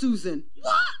find Susan.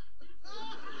 What?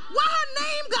 Why her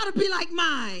name got to be like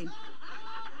mine?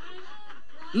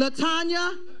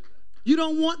 LaTanya, you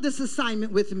don't want this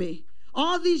assignment with me.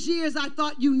 All these years I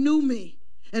thought you knew me,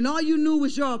 and all you knew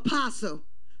was your apostle.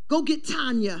 Go get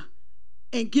Tanya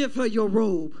and give her your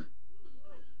robe.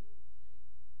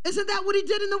 Isn't that what he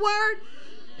did in the word?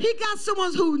 He got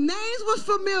someone whose names was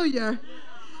familiar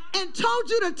and told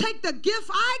you to take the gift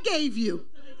I gave you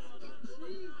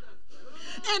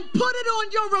and put it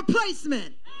on your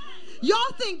replacement. Y'all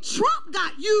think Trump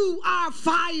got you are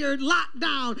fired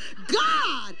lockdown.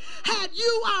 God had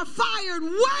you are fired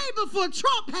way before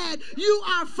Trump had you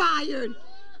are fired.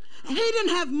 He didn't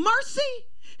have mercy.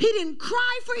 He didn't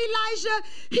cry for Elijah.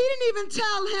 He didn't even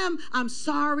tell him, I'm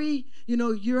sorry. You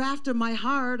know, you're after my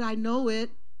heart. I know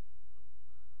it.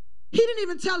 He didn't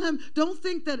even tell him, don't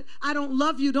think that I don't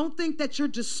love you. Don't think that you're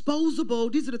disposable.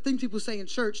 These are the things people say in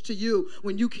church to you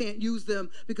when you can't use them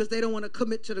because they don't want to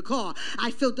commit to the call.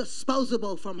 I feel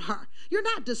disposable from her. You're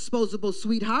not disposable,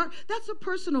 sweetheart. That's a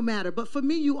personal matter. But for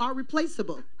me, you are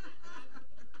replaceable.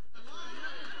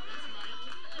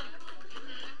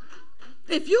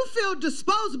 If you feel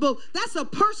disposable, that's a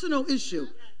personal issue.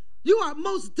 You are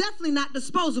most definitely not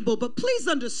disposable, but please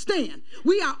understand,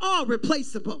 we are all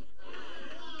replaceable.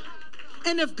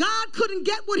 And if God couldn't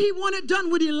get what he wanted done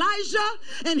with Elijah,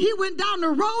 and he went down the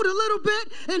road a little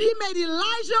bit, and he made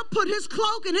Elijah put his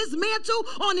cloak and his mantle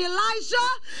on Elijah,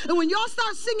 and when y'all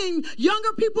start singing,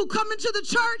 younger people coming to the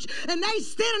church, and they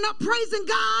standing up praising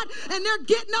God, and they're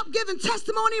getting up giving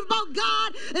testimony about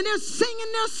God, and they're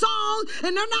singing their songs,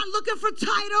 and they're not looking for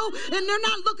title, and they're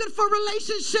not looking for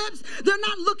relationships, they're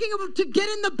not looking to get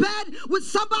in the bed with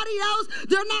somebody else,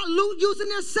 they're not using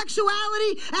their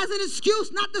sexuality as an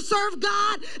excuse not to serve God,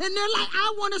 and they're like,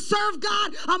 I want to serve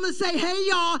God. I'm going to say, hey,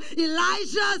 y'all,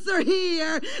 Elijahs are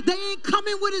here. They ain't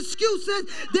coming with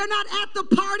excuses. They're not at the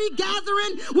party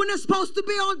gathering when they're supposed to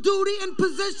be on duty and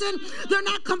position. They're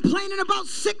not complaining about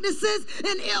sicknesses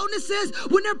and illnesses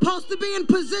when they're supposed to be in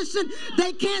position.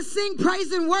 They can't sing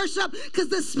praise and worship because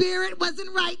the spirit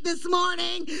wasn't right this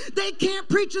morning. They can't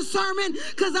preach a sermon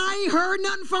because I ain't heard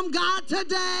nothing from God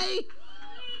today.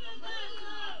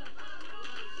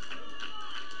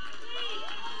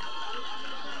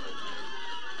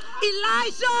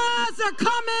 Elijahs are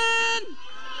coming.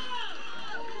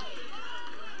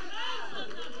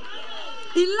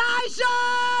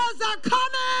 Elijahs are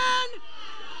coming.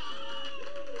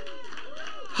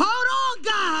 Hold on,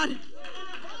 God.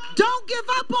 Don't give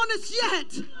up on us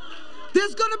yet.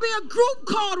 There's going to be a group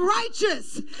called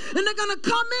Righteous, and they're going to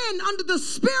come in under the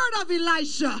spirit of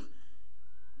Elisha.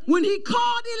 When he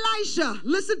called Elisha,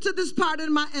 listen to this part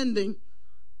in my ending.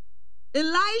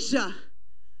 Elijah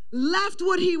left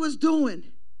what he was doing,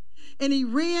 and he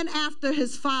ran after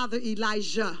his father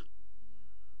Elijah.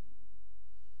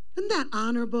 Isn't that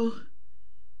honorable?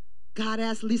 God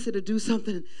asked Lisa to do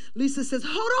something. Lisa says,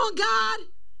 hold on, God.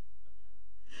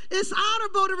 It's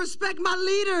honorable to respect my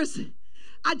leaders.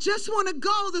 I just want to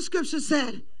go, the scripture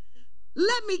said.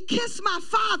 Let me kiss my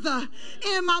father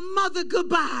and my mother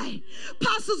goodbye.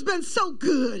 Apostle's been so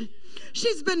good.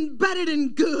 She's been better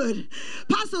than good.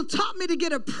 Apostle taught me to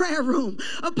get a prayer room.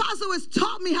 Apostle has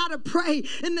taught me how to pray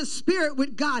in the spirit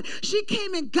with God. She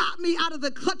came and got me out of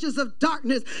the clutches of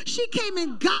darkness. She came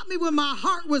and got me when my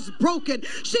heart was broken.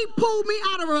 She pulled me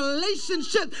out of a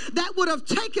relationship that would have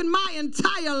taken my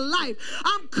entire life.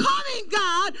 I'm coming,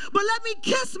 God, but let me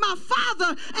kiss my father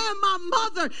and my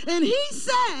mother. And he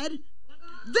said,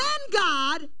 then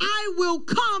God, I will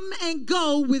come and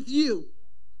go with you.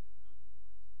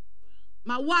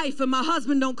 My wife and my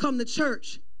husband don't come to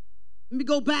church, Let me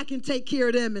go back and take care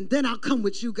of them, and then I'll come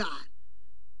with you, God.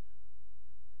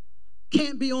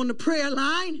 Can't be on the prayer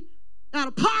line. Got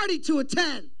a party to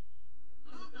attend.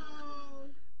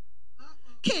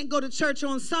 Can't go to church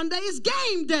on Sunday. It's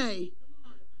game day.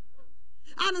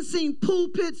 I done seen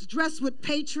pulpits dressed with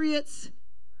patriots.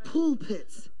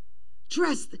 Pulpits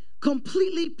dressed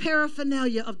completely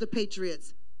paraphernalia of the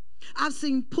Patriots. I've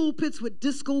seen pulpits with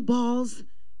disco balls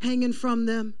hanging from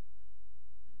them.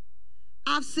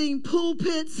 I've seen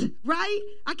pulpits, right?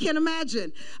 I can't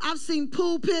imagine. I've seen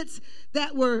pulpits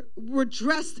that were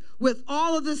dressed with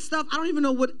all of this stuff. I don't even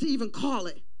know what to even call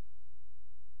it.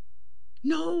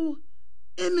 No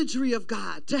imagery of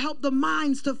God to help the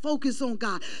minds to focus on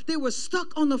God. They were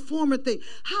stuck on the former thing.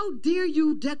 How dare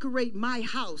you decorate my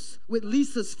house with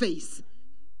Lisa's face?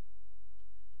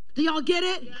 Do y'all get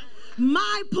it?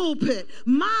 My pulpit,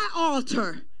 my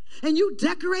altar, and you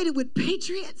decorate it with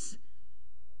patriots?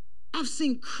 I've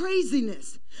seen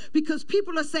craziness because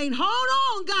people are saying, hold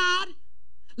on, God.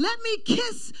 Let me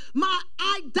kiss my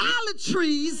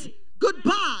idolatries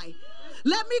goodbye.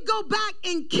 Let me go back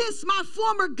and kiss my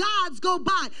former gods go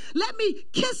by. Let me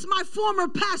kiss my former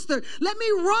pastor. Let me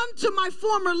run to my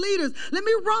former leaders. Let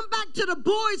me run back to the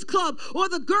boys club or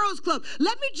the girls club.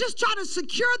 Let me just try to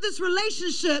secure this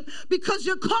relationship because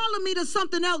you're calling me to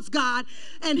something else, God.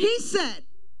 And he said,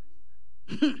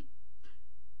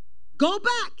 go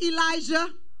back, Elijah.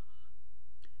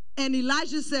 And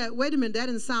Elijah said, wait a minute, that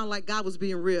didn't sound like God was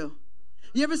being real.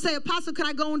 You ever say, Apostle, can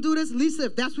I go and do this? Lisa,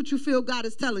 if that's what you feel God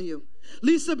is telling you.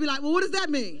 Lisa be like, well, what does that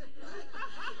mean?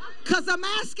 Because I'm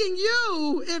asking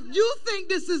you if you think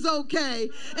this is okay,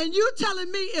 and you telling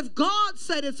me if God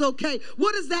said it's okay,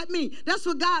 what does that mean? That's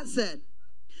what God said.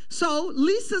 So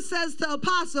Lisa says to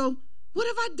Apostle, what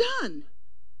have I done?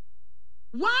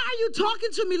 Why are you talking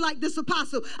to me like this,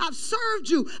 Apostle? I've served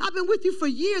you. I've been with you for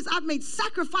years. I've made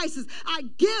sacrifices. I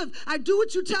give. I do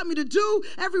what you tell me to do.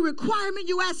 Every requirement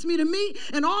you ask me to meet.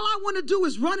 And all I want to do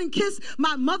is run and kiss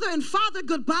my mother and father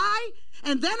goodbye.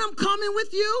 And then I'm coming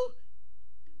with you.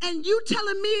 And you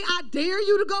telling me I dare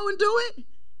you to go and do it?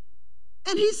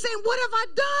 And he's saying, what have I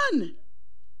done?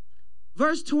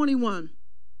 Verse 21.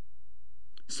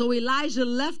 So Elijah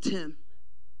left him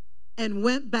and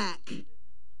went back.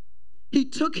 He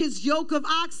took his yoke of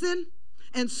oxen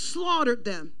and slaughtered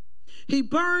them. He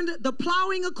burned the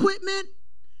plowing equipment.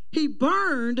 He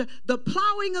burned the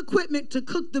plowing equipment to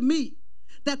cook the meat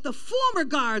that the former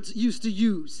guards used to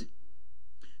use.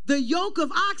 The yoke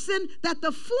of oxen that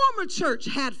the former church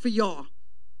had for y'all.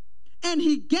 And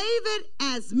he gave it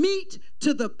as meat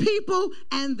to the people,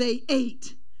 and they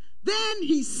ate. Then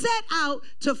he set out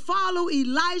to follow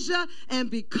Elijah and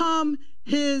become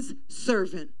his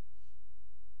servant.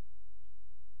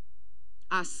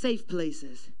 Our safe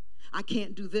places. I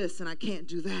can't do this and I can't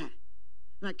do that.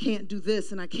 And I can't do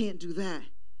this and I can't do that.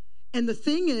 And the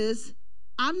thing is,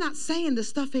 I'm not saying this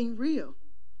stuff ain't real.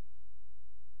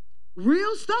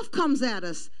 Real stuff comes at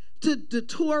us to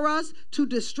detour us, to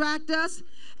distract us.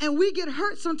 And we get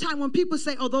hurt sometimes when people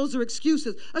say, oh, those are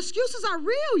excuses. Excuses are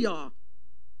real, y'all.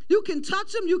 You can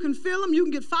touch them, you can feel them, you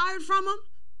can get fired from them.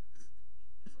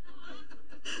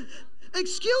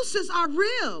 Excuses are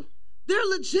real. They're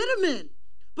legitimate.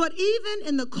 But even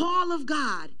in the call of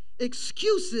God,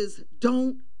 excuses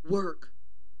don't work.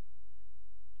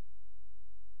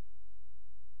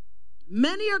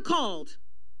 Many are called,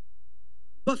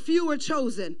 but few are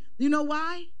chosen. You know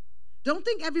why? Don't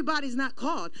think everybody's not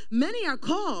called. Many are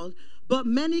called, but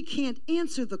many can't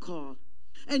answer the call.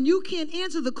 And you can't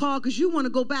answer the call because you want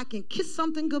to go back and kiss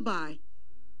something goodbye.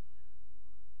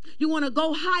 You want to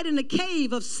go hide in a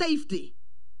cave of safety,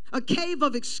 a cave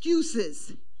of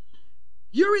excuses.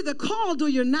 You're either called or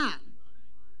you're not.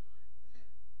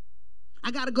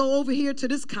 I got to go over here to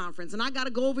this conference, and I got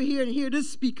to go over here and hear this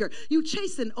speaker. You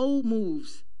chasing old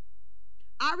moves.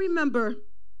 I remember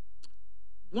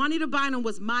Juanita Bynum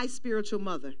was my spiritual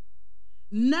mother.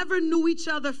 Never knew each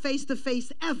other face to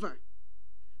face ever.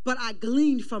 But I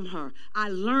gleaned from her. I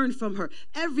learned from her.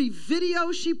 Every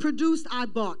video she produced, I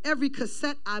bought. Every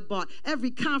cassette, I bought.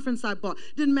 Every conference, I bought.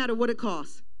 Didn't matter what it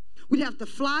cost. We'd have to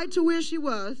fly to where she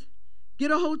was, get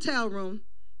a hotel room,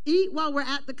 eat while we're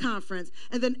at the conference,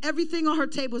 and then everything on her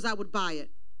tables, I would buy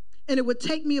it. And it would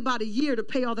take me about a year to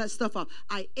pay all that stuff off.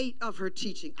 I ate of her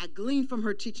teaching. I gleaned from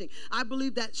her teaching. I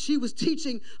believe that she was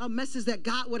teaching a message that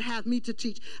God would have me to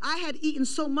teach. I had eaten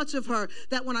so much of her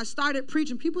that when I started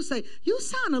preaching, people say, you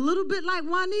sound a little bit like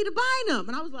Juanita Bynum.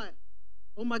 And I was like,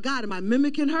 oh my God, am I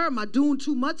mimicking her? Am I doing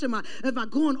too much? Am I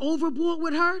going overboard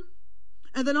with her?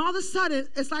 And then all of a sudden,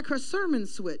 it's like her sermon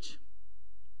switch.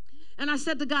 And I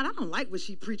said to God, I don't like what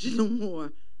she's preaching no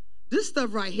more. this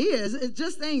stuff right here, it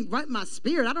just ain't right in my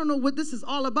spirit. I don't know what this is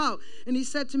all about. And he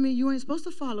said to me, you ain't supposed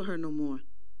to follow her no more.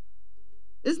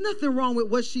 There's nothing wrong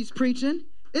with what she's preaching.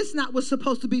 It's not what's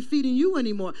supposed to be feeding you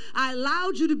anymore. I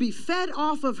allowed you to be fed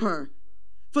off of her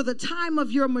for the time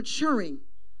of your maturing.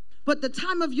 But the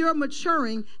time of your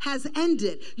maturing has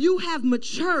ended. You have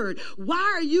matured.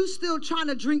 Why are you still trying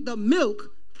to drink the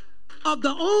milk of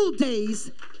the old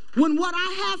days when what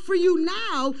I have for you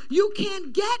now, you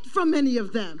can't get from any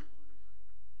of them?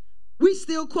 We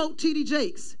still quote T.D.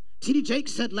 Jakes. T.D.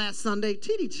 Jakes said last Sunday,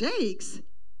 T.D. Jakes?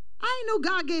 I ain't know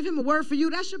God gave him a word for you.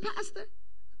 That's your pastor.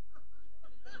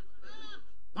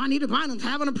 Juanita Bynum's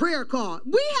having a prayer call.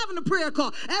 We having a prayer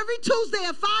call every Tuesday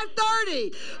at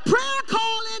 5:30. Prayer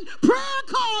calling, prayer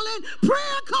calling,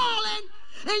 prayer calling.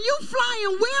 And you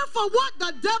flying where for what?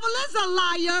 The devil is a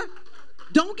liar.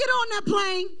 Don't get on that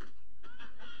plane.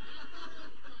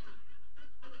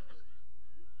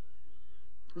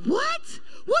 What?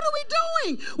 What are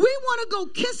we doing? We want to go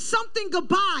kiss something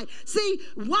goodbye. See,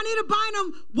 Juanita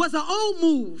Bynum was an old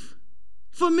move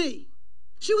for me.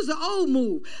 She was an old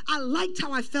move. I liked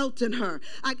how I felt in her.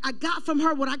 I got from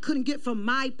her what I couldn't get from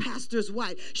my pastor's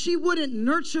wife. She wouldn't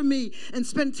nurture me and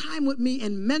spend time with me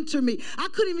and mentor me. I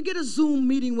couldn't even get a Zoom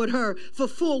meeting with her for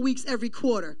 4 weeks every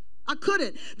quarter. I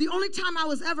couldn't. The only time I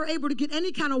was ever able to get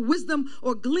any kind of wisdom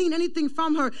or glean anything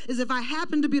from her is if I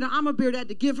happened to be the armor bearer that had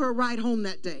to give her a ride home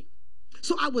that day.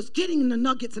 So I was getting the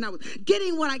nuggets and I was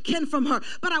getting what I can from her.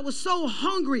 But I was so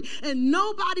hungry and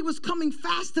nobody was coming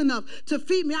fast enough to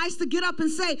feed me. I used to get up and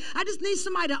say, I just need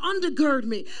somebody to undergird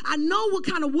me. I know what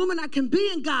kind of woman I can be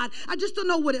in God. I just don't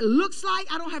know what it looks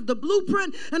like. I don't have the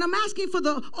blueprint. And I'm asking for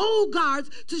the old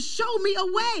guards to show me a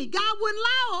way. God wouldn't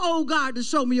allow an old guard to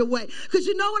show me a way. Because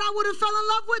you know what I would have fell in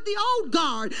love with? The old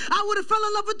guard. I would have fell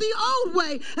in love with the old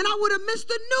way. And I would have missed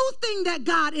the new thing that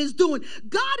God is doing.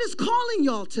 God is calling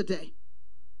y'all today.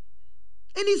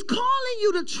 And he's calling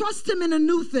you to trust him in a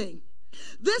new thing.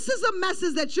 This is a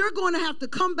message that you're going to have to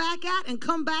come back at and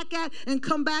come back at and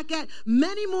come back at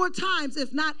many more times,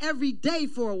 if not every day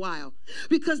for a while.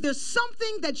 Because there's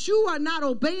something that you are not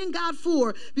obeying God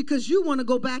for because you want to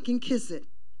go back and kiss it.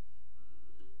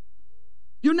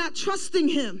 You're not trusting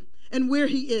him and where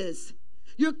he is.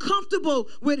 You're comfortable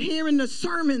with hearing the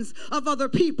sermons of other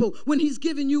people when he's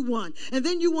giving you one. And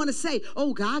then you want to say,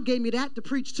 oh, God gave me that to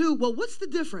preach too. Well, what's the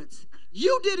difference?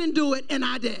 You didn't do it and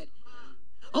I did.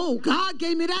 Oh, God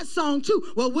gave me that song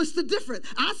too. Well, what's the difference?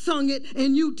 I sung it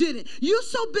and you didn't. You're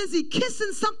so busy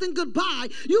kissing something goodbye.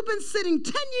 You've been sitting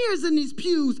 10 years in these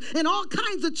pews in all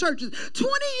kinds of churches, 20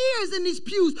 years in these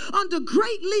pews under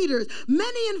great leaders,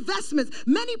 many investments,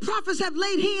 many prophets have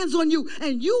laid hands on you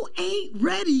and you ain't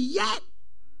ready yet.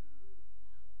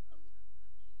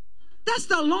 That's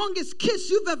the longest kiss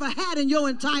you've ever had in your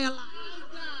entire life.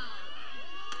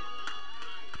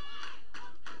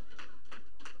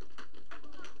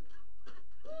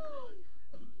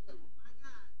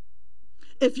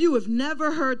 If you have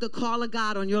never heard the call of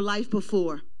God on your life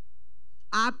before,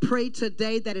 I pray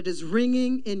today that it is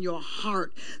ringing in your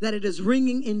heart, that it is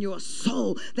ringing in your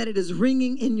soul, that it is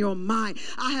ringing in your mind.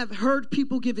 I have heard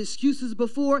people give excuses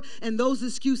before, and those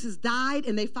excuses died,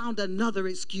 and they found another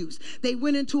excuse. They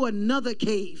went into another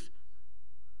cave.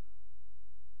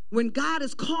 When God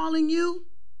is calling you,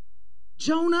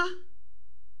 Jonah,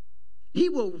 he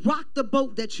will rock the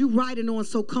boat that you're riding on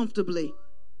so comfortably.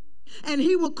 And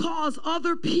he will cause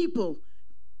other people,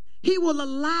 he will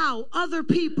allow other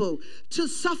people to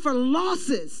suffer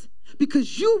losses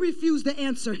because you refuse to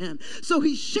answer him. So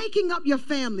he's shaking up your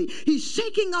family. He's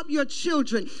shaking up your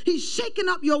children. He's shaking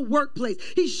up your workplace.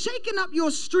 He's shaking up your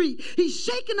street. He's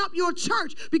shaking up your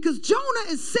church because Jonah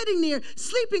is sitting there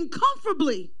sleeping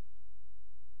comfortably.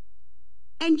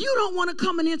 And you don't want to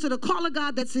come and answer the call of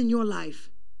God that's in your life.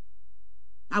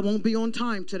 I won't be on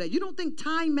time today. You don't think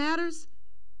time matters?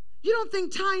 You don't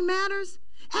think time matters?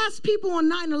 Ask people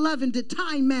on 9/11, did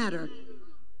time matter?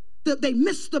 They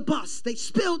missed the bus. They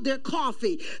spilled their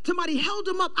coffee. Somebody held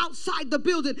them up outside the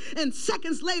building, and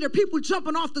seconds later, people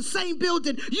jumping off the same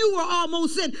building you were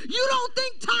almost in. You don't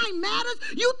think time matters?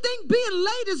 You think being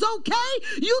late is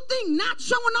okay? You think not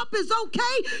showing up is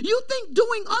okay? You think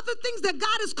doing other things that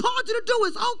God has called you to do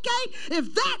is okay?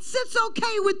 If that sits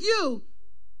okay with you,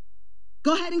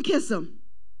 go ahead and kiss him.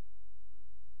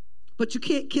 But you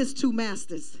can't kiss two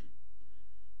masters.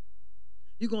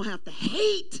 You're going to have to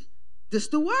hate. This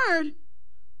the word.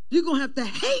 You're going to have to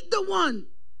hate the one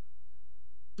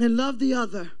and love the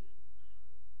other.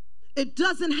 It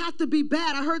doesn't have to be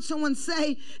bad. I heard someone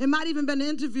say, it might even been an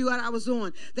interview that I was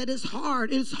on, that it's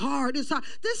hard, it's hard, it's hard.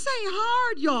 This ain't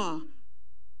hard, y'all.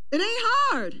 It ain't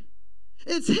hard.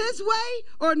 It's his way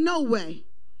or no way.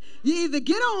 You either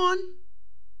get on,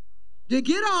 you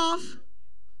get off,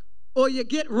 or you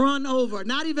get run over.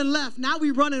 Not even left. Now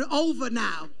we running over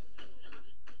now.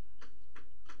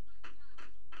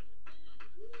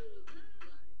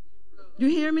 You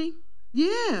hear me?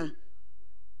 Yeah.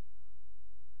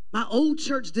 My old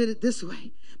church did it this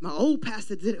way. My old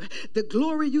pastor did it. The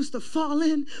glory used to fall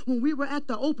in when we were at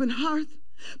the open hearth.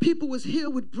 People was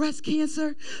healed with breast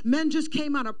cancer. Men just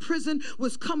came out of prison,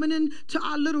 was coming in to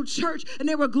our little church, and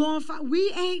they were glorified.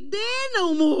 We ain't there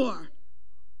no more.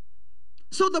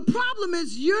 So the problem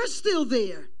is you're still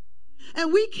there.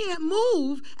 And we can't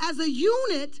move as a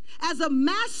unit, as a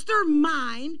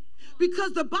mastermind,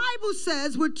 because the Bible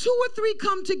says where two or three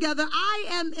come together, I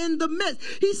am in the midst.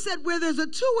 He said where there's a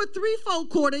two or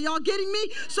threefold cord. Are y'all getting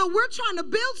me? So we're trying to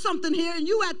build something here, and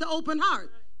you at the open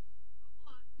heart.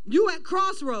 You at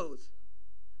crossroads.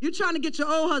 You're trying to get your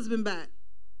old husband back.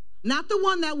 Not the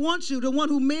one that wants you, the one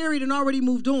who married and already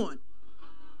moved on.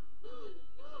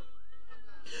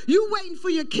 You waiting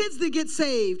for your kids to get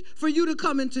saved for you to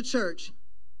come into church.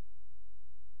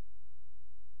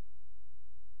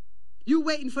 You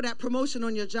waiting for that promotion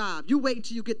on your job. You waiting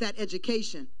till you get that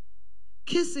education.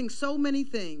 Kissing so many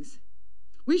things.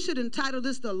 We should entitle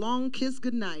this The Long Kiss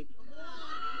Goodnight.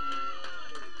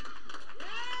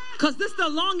 Because this is the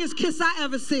longest kiss I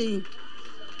ever seen.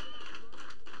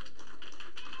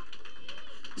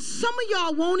 Some of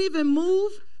y'all won't even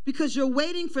move because you're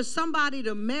waiting for somebody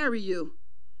to marry you.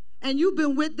 And you've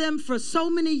been with them for so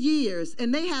many years,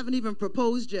 and they haven't even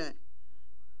proposed yet.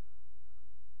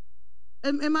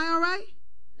 Am I all right?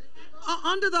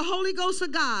 Under the Holy Ghost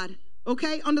of God,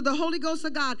 okay? Under the Holy Ghost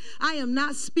of God, I am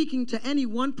not speaking to any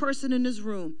one person in this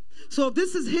room. So if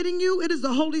this is hitting you, it is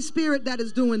the Holy Spirit that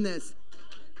is doing this.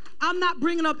 I'm not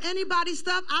bringing up anybody's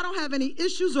stuff. I don't have any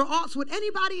issues or oughts with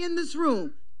anybody in this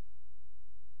room.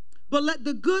 But let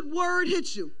the good word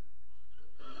hit you.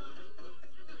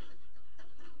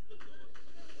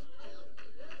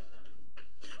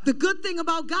 The good thing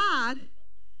about God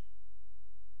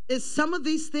is some of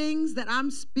these things that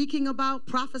I'm speaking about,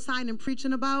 prophesying and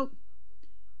preaching about,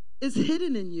 is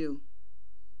hidden in you.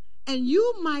 And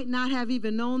you might not have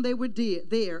even known they were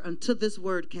there until this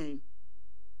word came.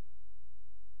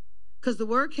 Because the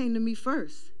word came to me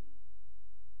first.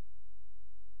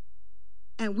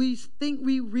 And we think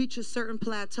we reach a certain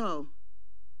plateau.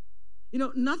 You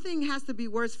know, nothing has to be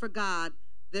worse for God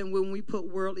than when we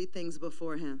put worldly things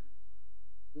before him.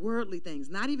 Worldly things,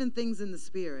 not even things in the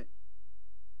spirit.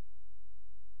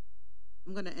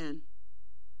 I'm going to end.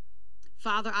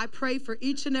 Father, I pray for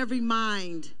each and every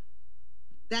mind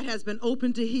that has been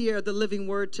open to hear the living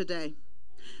word today.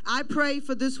 I pray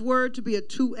for this word to be a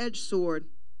two-edged sword,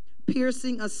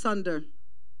 piercing asunder,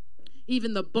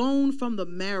 even the bone from the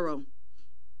marrow.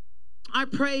 I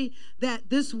pray that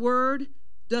this word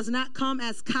does not come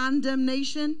as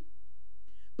condemnation,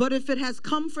 but if it has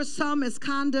come for some as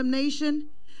condemnation,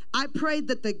 I pray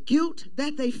that the guilt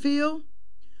that they feel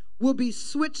will be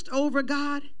switched over,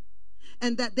 God,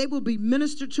 and that they will be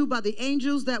ministered to by the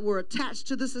angels that were attached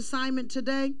to this assignment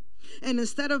today. And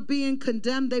instead of being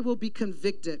condemned, they will be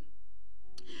convicted.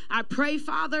 I pray,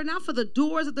 Father, not for the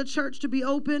doors of the church to be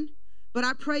open, but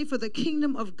I pray for the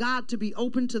kingdom of God to be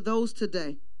open to those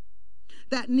today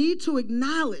that need to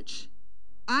acknowledge,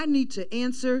 I need to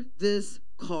answer this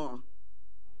call.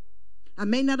 I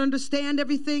may not understand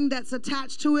everything that's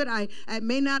attached to it. I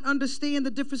may not understand the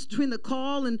difference between the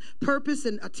call and purpose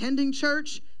and attending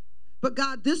church. But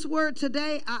God, this word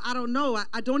today, I don't know.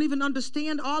 I don't even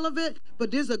understand all of it, but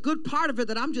there's a good part of it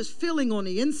that I'm just feeling on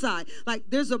the inside. Like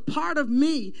there's a part of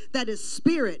me that is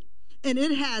spirit, and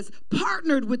it has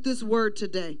partnered with this word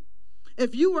today.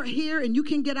 If you are here and you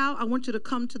can get out, I want you to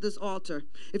come to this altar.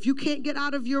 If you can't get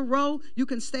out of your row, you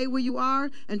can stay where you are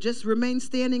and just remain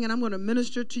standing, and I'm going to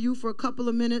minister to you for a couple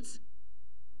of minutes.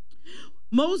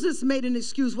 Moses made an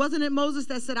excuse. Wasn't it Moses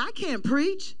that said, I can't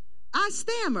preach? I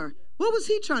stammer. What was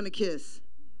he trying to kiss?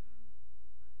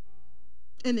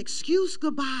 An excuse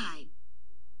goodbye.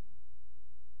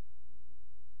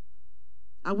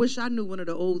 I wish I knew one of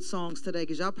the old songs today,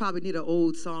 because y'all probably need an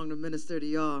old song to minister to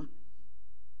y'all.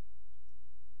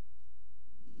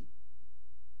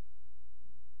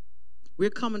 We're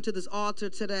coming to this altar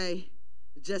today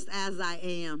just as I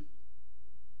am.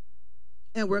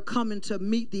 And we're coming to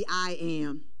meet the I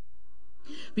am.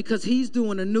 Because he's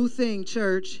doing a new thing,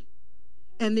 church.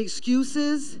 And the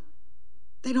excuses,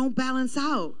 they don't balance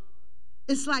out.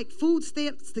 It's like food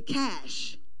stamps to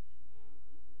cash.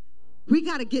 We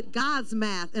got to get God's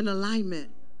math in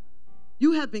alignment.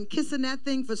 You have been kissing that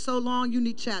thing for so long, you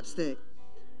need chapstick.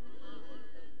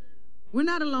 We're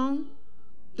not alone.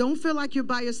 Don't feel like you're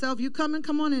by yourself. You coming?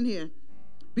 Come on in here.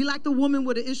 Be like the woman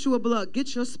with the issue of blood.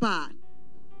 Get your spot.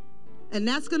 And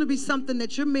that's going to be something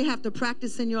that you may have to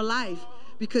practice in your life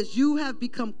because you have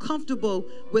become comfortable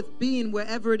with being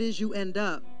wherever it is you end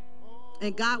up.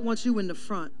 And God wants you in the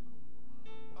front.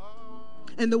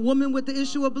 And the woman with the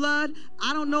issue of blood,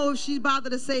 I don't know if she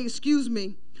bothered to say, excuse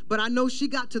me, but I know she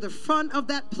got to the front of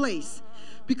that place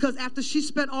because after she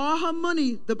spent all her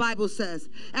money, the Bible says,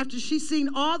 after she seen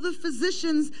all the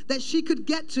physicians that she could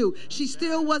get to, she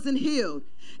still wasn't healed.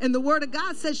 And the word of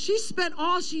God says she spent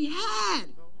all she had.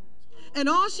 And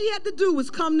all she had to do was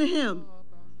come to him.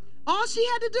 All she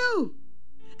had to do.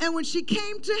 And when she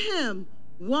came to him,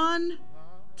 one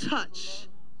touch,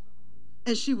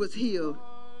 and she was healed.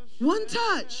 One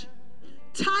touch.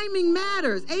 Timing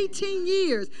matters. 18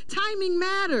 years. Timing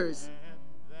matters.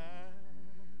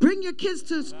 Bring your kids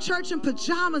to church in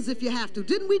pajamas if you have to.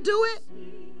 Didn't we do it?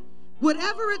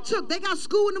 Whatever it took. They got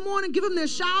school in the morning, give them their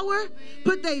shower,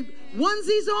 put their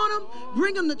onesies on them,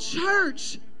 bring them to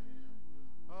church.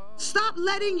 Stop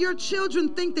letting your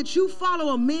children think that you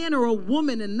follow a man or a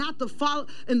woman and not to follow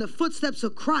in the footsteps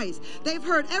of Christ. They've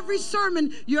heard every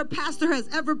sermon your pastor has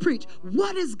ever preached.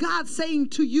 What is God saying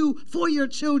to you for your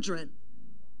children?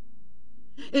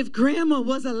 If grandma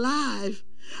was alive,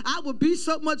 I would be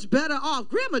so much better off.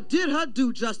 Grandma did her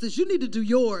due justice. You need to do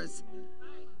yours.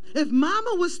 If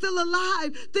mama was still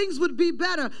alive, things would be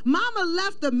better. Mama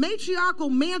left the matriarchal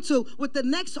mantle with the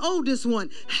next oldest one.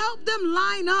 Help them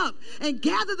line up and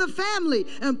gather the family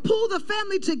and pull the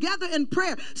family together in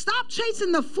prayer. Stop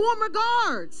chasing the former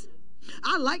guards.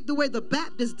 I like the way the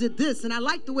Baptists did this, and I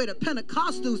like the way the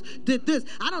Pentecostals did this.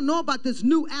 I don't know about this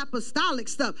new apostolic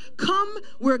stuff. Come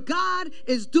where God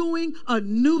is doing a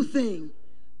new thing.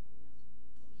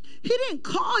 He didn't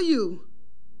call you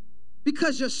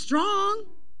because you're strong.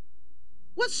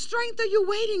 What strength are you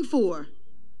waiting for?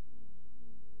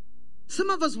 Some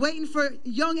of us waiting for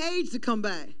young age to come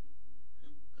back.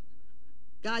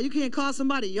 God, you can't call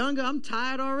somebody younger. I'm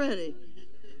tired already.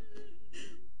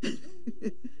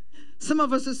 Some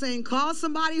of us are saying, call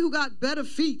somebody who got better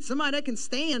feet, somebody that can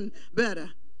stand better.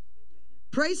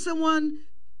 Pray someone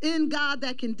in God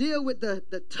that can deal with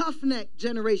the tough neck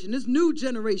generation, this new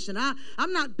generation.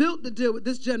 I'm not built to deal with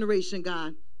this generation,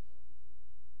 God.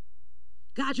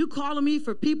 God, you calling me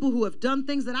for people who have done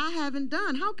things that I haven't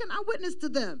done. How can I witness to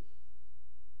them?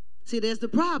 See, there's the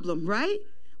problem, right?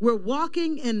 We're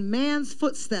walking in man's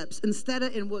footsteps instead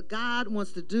of in what God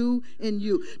wants to do in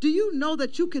you. Do you know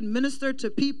that you can minister to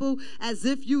people as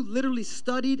if you literally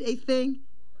studied a thing?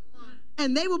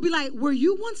 And they will be like, were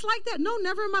you once like that? No,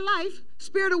 never in my life.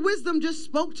 Spirit of wisdom just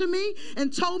spoke to me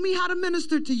and told me how to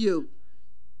minister to you.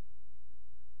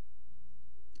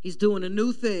 He's doing a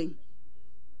new thing.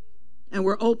 And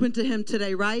we're open to him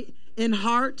today, right? In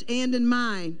heart and in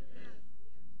mind.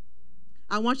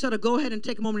 I want y'all to go ahead and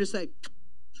take a moment to say,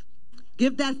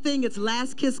 give that thing its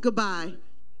last kiss goodbye.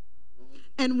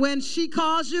 And when she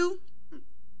calls you,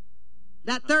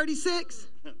 that 36,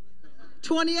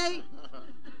 28,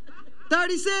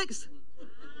 36,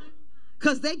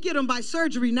 because they get them by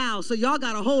surgery now, so y'all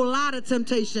got a whole lot of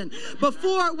temptation.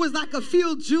 Before it was like a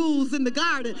few jewels in the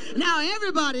garden. Now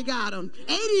everybody got them.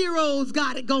 80-year-olds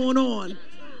got it going on.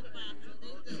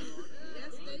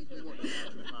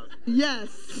 Yes,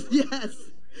 yes.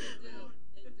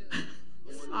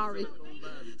 Sorry.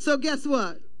 So guess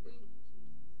what?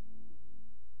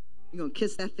 You're going to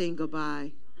kiss that thing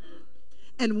goodbye.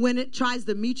 And when it tries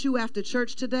to meet you after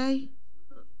church today,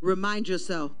 remind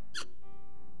yourself.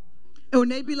 And when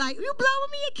they be like, you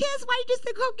blowing me a kiss? Why you just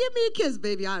go give me a kiss?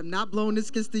 Baby, I am not blowing this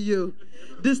kiss to you.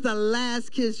 This is the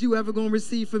last kiss you ever going to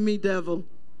receive from me, devil.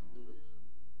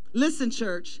 Listen,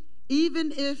 church,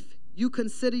 even if you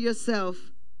consider yourself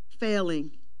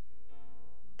failing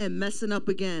and messing up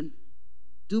again,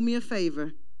 do me a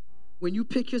favor. When you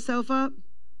pick yourself up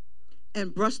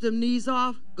and brush them knees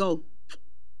off, go.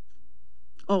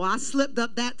 Oh, I slipped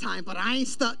up that time, but I ain't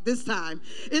stuck this time.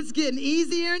 It's getting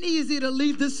easier and easier to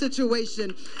leave this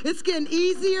situation. It's getting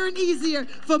easier and easier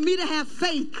for me to have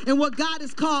faith in what God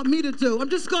has called me to do.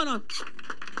 That's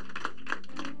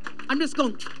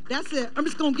it. I'm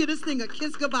just going to give this thing a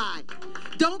kiss goodbye.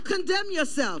 Don't condemn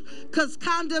yourself, because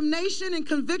condemnation and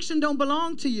conviction don't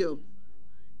belong to you.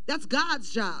 That's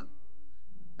God's job.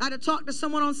 I had to talk to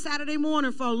someone on Saturday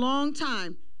morning for a long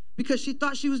time, because she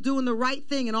thought she was doing the right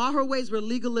thing and all her ways were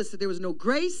legalistic. There was no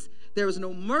grace. There was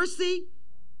no mercy.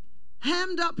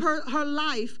 Hemmed up her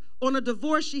life on a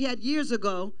divorce she had years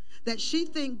ago that she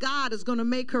think God is going to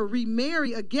make her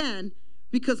remarry again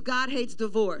because God hates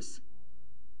divorce.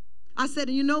 I said,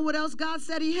 and you know what else God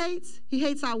said he hates? He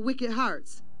hates our wicked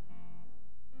hearts.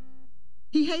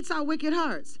 He hates our wicked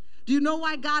hearts. Do you know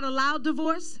why God allowed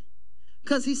divorce?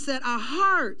 Because he said our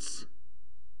hearts,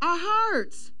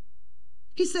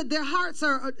 he said their hearts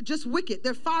are just wicked.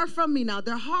 They're far from me now.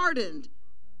 They're hardened.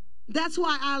 That's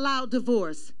why I allowed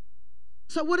divorce.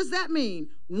 So what does that mean?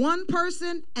 One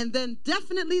person and then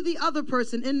definitely the other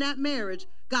person in that marriage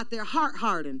got their heart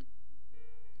hardened.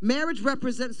 Marriage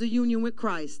represents the union with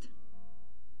Christ.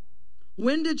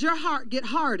 When did your heart get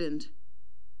hardened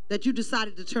that you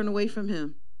decided to turn away from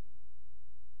him?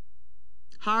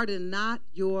 Harden not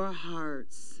your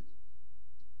hearts.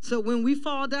 So when we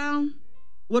fall down,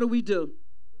 what do?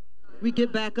 We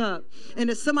get back up. And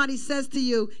if somebody says to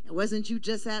you, wasn't you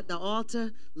just at the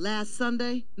altar last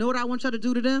Sunday? Know what I want y'all to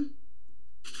do to them?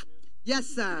 Yes,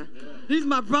 sir. These are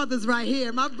my brothers right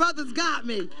here. My brothers got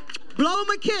me. Blow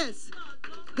them a kiss.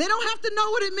 They don't have to know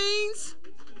what it means.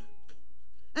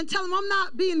 And tell them I'm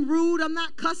not being rude. I'm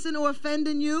not cussing or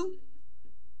offending you.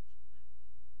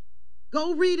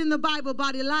 Go read in the Bible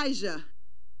about Elijah,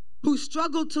 who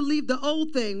struggled to leave the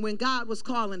old thing when God was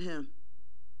calling him.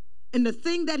 And the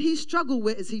thing that he struggled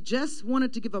with is he just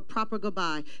wanted to give a proper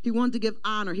goodbye. He wanted to give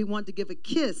honor. He wanted to give a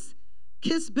kiss.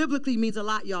 Kiss biblically means a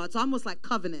lot, y'all. It's almost like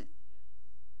covenant.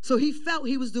 So he felt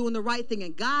he was doing the right thing,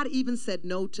 and God even said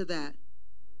no to that.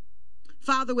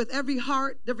 Father, with every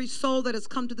heart, every soul that has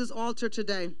come to this altar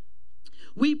today,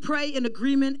 we pray in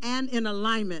agreement and in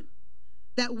alignment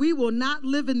that we will not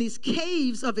live in these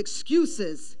caves of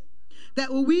excuses,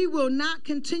 that we will not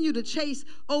continue to chase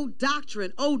old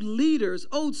doctrine, old leaders,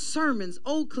 old sermons,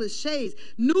 old cliches,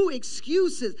 new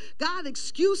excuses. God,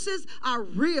 excuses are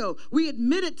real. We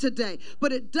admit it today,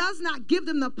 but it does not give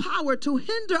them the power to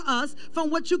hinder us from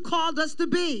what you called us to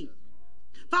be.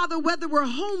 Father, whether we're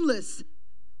homeless,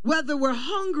 whether we're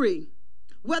hungry,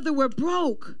 whether we're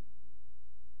broke,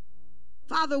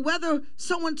 Father, whether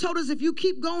someone told us if you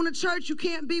keep going to church, you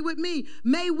can't be with me,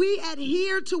 may we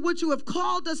adhere to what you have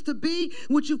called us to be,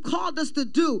 what you've called us to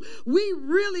do. We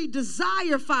really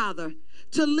desire, Father,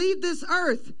 to leave this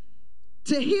earth,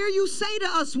 to hear you say to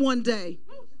us one day,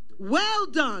 well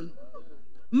done,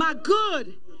 my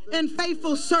good and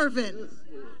faithful servant.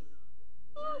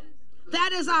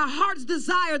 That is our heart's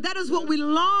desire. That is what we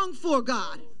long for,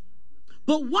 God.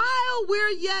 But while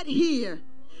we're yet here,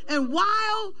 and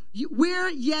while we're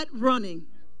yet running,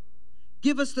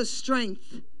 give us the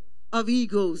strength of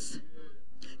eagles.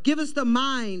 Give us the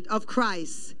mind of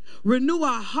Christ. Renew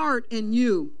our heart in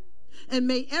you. And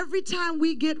may every time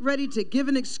we get ready to give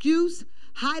an excuse,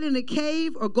 hide in a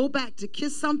cave, or go back to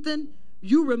kiss something,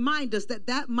 you remind us that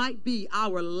that might be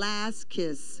our last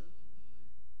kiss.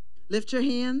 Lift your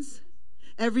hands.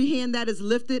 Every hand that is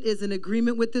lifted is in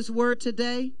agreement with this word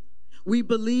today. We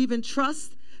believe and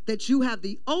trust that you have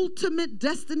the ultimate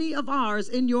destiny of ours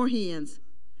in your hands.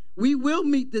 We will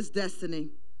meet this destiny.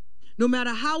 No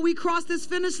matter how we cross this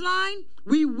finish line,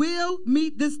 we will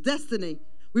meet this destiny.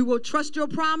 We will trust your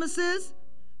promises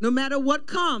no matter what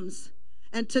comes.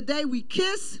 And today we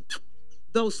kiss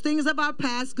those things of our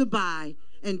past goodbye.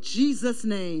 In Jesus'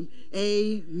 name,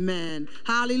 amen.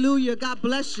 Hallelujah. God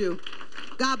bless you.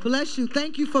 God bless you.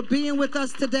 Thank you for being with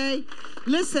us today.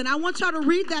 Listen, I want y'all to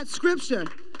read that scripture.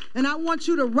 And I want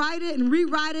you to write it and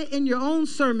rewrite it in your own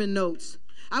sermon notes.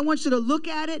 I want you to look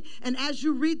at it, and as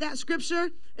you read that scripture,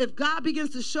 if God begins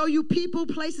to show you people,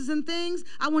 places, and things,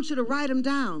 I want you to write them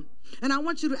down. And I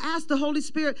want you to ask the Holy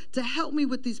Spirit to help me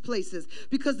with these places,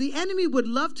 because the enemy would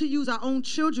love to use our own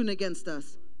children against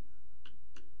us.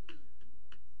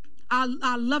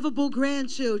 Our lovable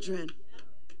grandchildren.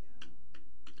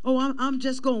 Oh, I'm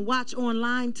just going to watch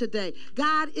online today.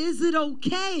 God, is it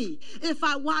okay if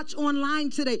I watch online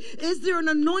today? Is there an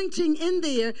anointing in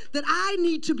there that I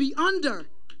need to be under?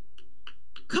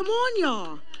 Come on,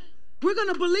 y'all. We're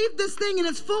going to believe this thing in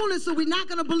its fullness, so we're not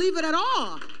going to believe it at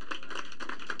all.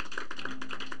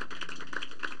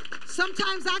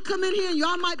 Sometimes I come in here and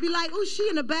y'all might be like, oh, she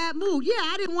in a bad mood. Yeah,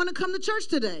 I didn't want to come to church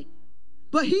today.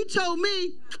 But he told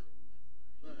me,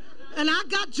 and I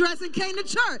got dressed and came to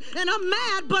church. And I'm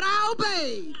mad, but I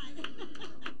obeyed.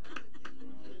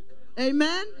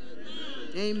 Amen?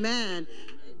 Amen.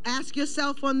 Ask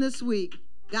yourself on this week,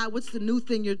 God, what's the new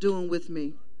thing you're doing with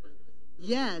me?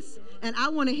 Yes. And I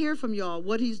want to hear from y'all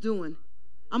what he's doing.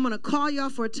 I'm going to call y'all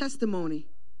for a testimony.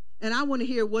 And I want to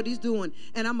hear what he's doing.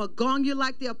 And I'm going to gong you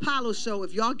like the Apollo show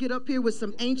if y'all get up here with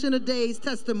some Ancient of Days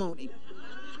testimony.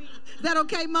 Is that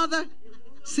okay, Mother?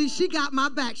 See, she got my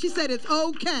back. She said it's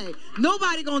okay.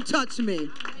 Nobody gonna touch me.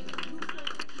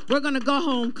 We're gonna go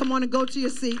home. Come on and go to your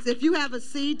seats. If you have a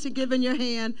seed to give in your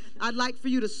hand, I'd like for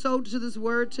you to sow to this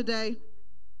word today.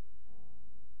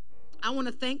 I want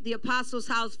to thank the Apostles'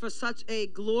 House for such a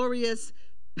glorious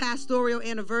pastoral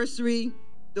anniversary.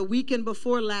 the weekend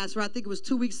before last, or I think it was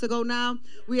 2 weeks ago now.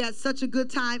 We had such a good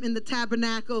time in the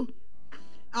tabernacle.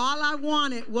 All I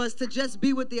wanted was to just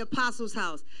be with the apostles'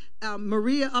 house.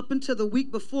 Maria, up until the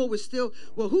week before, was still,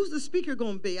 well, who's the speaker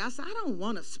going to be? I said, I don't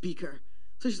want a speaker.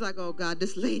 So she's like, oh, God,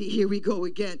 this lady, here we go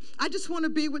again. I just want to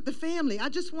be with the family. I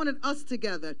just wanted us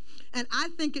together. And I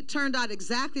think it turned out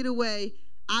exactly the way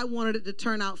I wanted it to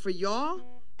turn out for y'all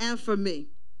and for me.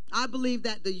 I believe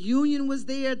that the union was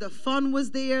there, the fun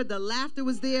was there, the laughter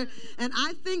was there. And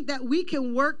I think that we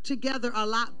can work together a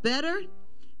lot better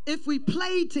if we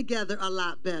played together a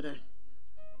lot better.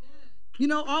 You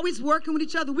know, always working with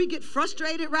each other. We get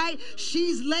frustrated, right?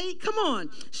 She's late. Come on.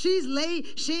 She's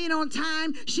late. She ain't on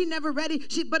time. She never ready.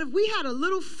 But if we had a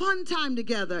little fun time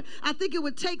together, I think it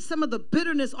would take some of the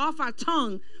bitterness off our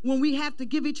tongue when we have to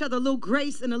give each other a little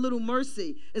grace and a little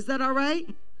mercy. Is that all right?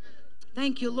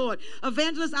 Thank you, Lord.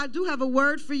 Evangelist, I do have a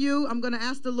word for you. I'm going to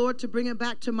ask the Lord to bring it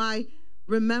back to my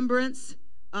remembrance.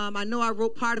 I know I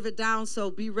wrote part of it down,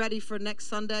 so be ready for next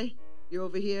Sunday. You're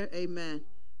over here. Amen.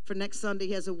 For next Sunday,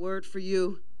 he has a word for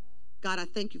you. God, I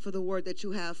thank you for the word that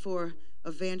you have for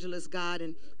Evangelist, God,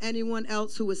 and anyone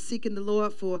else who is seeking the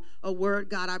Lord for a word.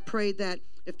 God, I pray that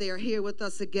if they are here with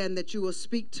us again, that you will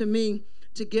speak to me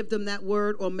to give them that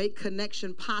word or make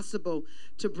connection possible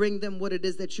to bring them what it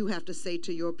is that you have to say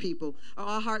to your people. Are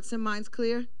our hearts and minds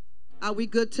clear? Are we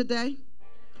good today?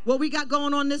 What we got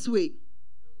going on this week?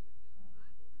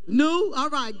 New? All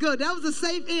right, good. That was a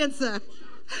safe answer.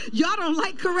 Y'all don't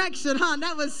like correction, huh?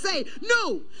 That was safe.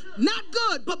 New, not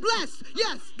good, but blessed.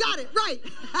 Yes, got it, right.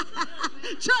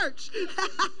 Church.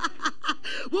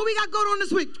 What we got going on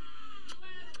this week?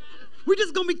 We're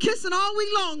just going to be kissing all week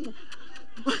long.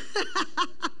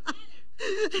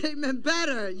 Amen.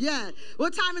 Better, yeah.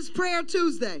 What time is prayer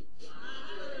Tuesday?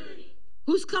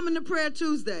 Who's coming to prayer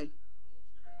Tuesday?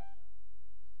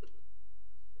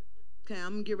 Okay,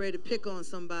 I'm going to get ready to pick on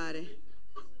somebody.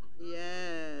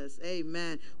 Yes,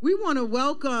 amen. We want to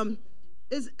welcome,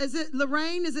 is it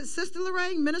Lorraine? Is it Sister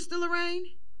Lorraine? Minister Lorraine?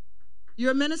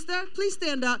 You're a minister? Please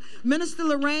stand up. Minister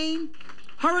Lorraine,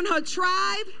 her and her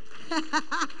tribe.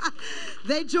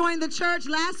 They joined the church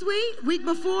last week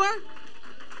before.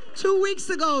 2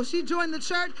 weeks ago, she joined the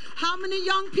church. How many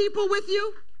young people with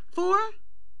you? 4?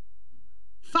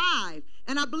 5.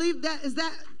 And I believe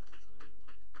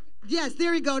yes,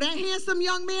 there we go. That handsome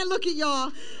young man, look at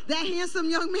y'all. That handsome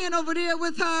young man over there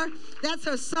with her, that's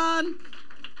her son.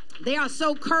 They are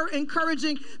so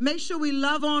encouraging. Make sure we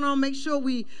love on them. Make sure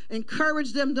we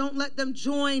encourage them. Don't let them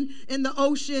join in the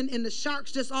ocean and the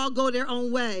sharks just all go their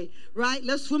own way, right?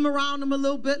 Let's swim around them a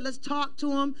little bit. Let's talk to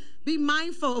them. Be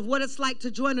mindful of what it's like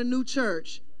to join a new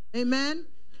church. Amen?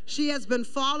 She has been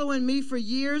following me for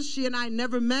years. She and I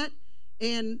never met.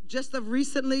 And just of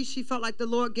recently, she felt like the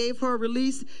Lord gave her a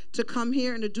release to come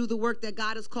here and to do the work that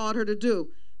God has called her to do.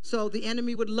 So the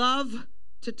enemy would love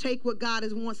to take what God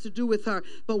wants to do with her,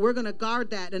 but we're going to guard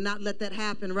that and not let that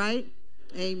happen, right?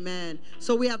 Amen.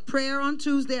 So we have prayer on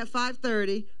Tuesday at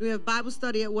 5:30. We have Bible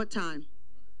study at what time?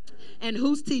 And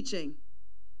who's teaching?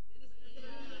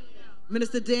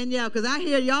 Minister Danielle, because I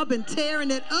hear y'all been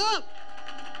tearing it up,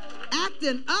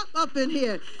 acting up in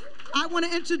here. I want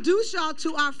to introduce y'all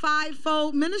to our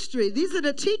fivefold ministry. These are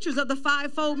the teachers of the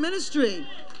fivefold ministry.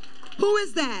 Who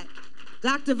is that?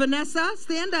 Dr. Vanessa,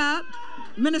 stand up.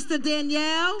 Minister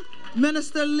Danielle,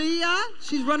 Minister Leah,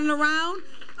 she's running around.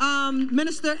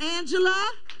 Minister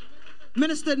Angela,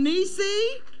 Minister Nisi,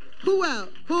 who else?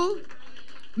 Who?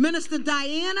 Minister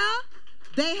Diana.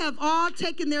 They have all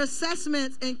taken their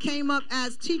assessments and came up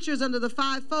as teachers under the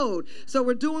fivefold. So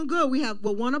we're doing good. We have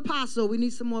one apostle. We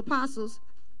need some more apostles.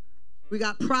 We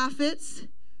got prophets.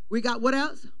 We got what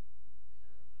else?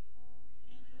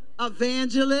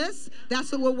 Evangelists.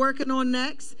 That's what we're working on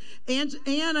next.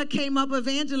 Anna came up,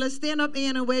 evangelist. Stand up,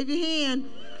 Anna, wave your hand.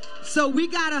 So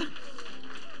we've got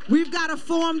to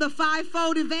form the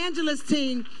fivefold evangelist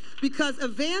team, because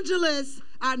evangelists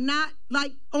are not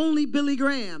like only Billy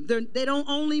Graham. They don't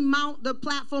only mount the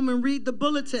platform and read the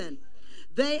bulletin.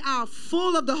 They are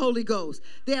full of the Holy Ghost.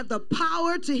 They have the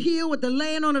power to heal with the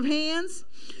laying on of hands.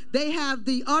 They have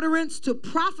the utterance to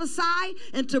prophesy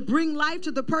and to bring life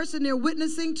to the person they're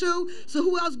witnessing to. So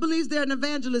who else believes they're an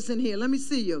evangelist in here? Let me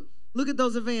see you. Look at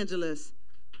those evangelists.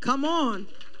 Come on.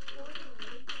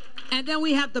 And then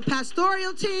we have the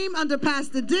pastoral team under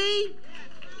Pastor D.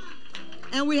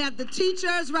 And we have the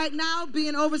teachers right now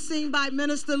being overseen by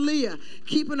Minister Leah,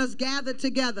 keeping us gathered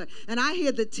together. And I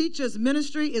hear the teachers'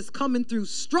 ministry is coming through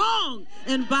strong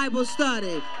in Bible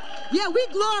study. Yeah, we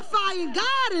glorifying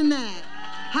God in that.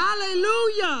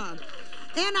 Hallelujah.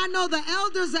 And I know the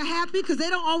elders are happy because they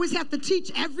don't always have to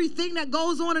teach everything that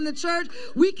goes on in the church.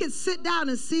 We can sit down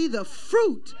and see the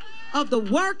fruit of the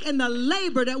work and the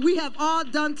labor that we have all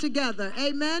done together.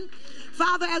 Amen.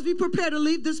 Father, as we prepare to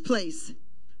leave this place,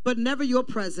 but never your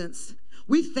presence,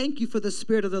 we thank you for the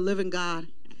Spirit of the living God.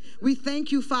 We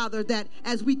thank you, Father, that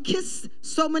as we kiss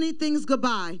so many things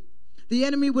goodbye, the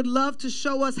enemy would love to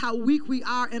show us how weak we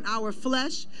are in our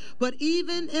flesh, but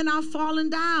even in our falling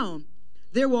down,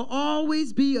 there will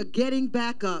always be a getting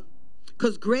back up,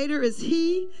 because greater is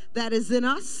he that is in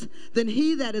us than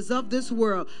he that is of this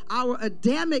world. Our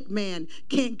Adamic man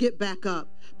can't get back up,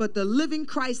 but the living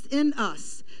Christ in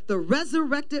us, the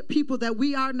resurrected people that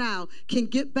we are now, can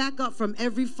get back up from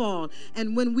every fall.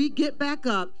 And when we get back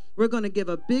up, we're going to give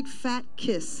a big fat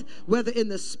kiss, whether in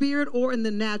the spirit or in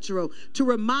the natural, to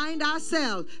remind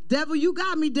ourselves, devil, you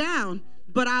got me down,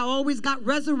 but I always got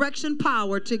resurrection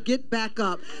power to get back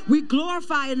up. We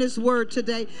glorify in this word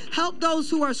today. Help those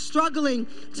who are struggling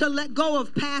to let go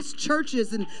of past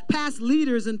churches and past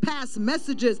leaders and past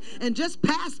messages and just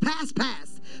past.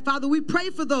 Father, we pray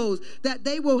for those that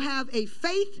they will have a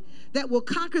faith that will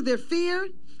conquer their fear,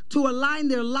 to align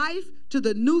their life to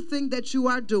the new thing that you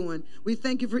are doing. We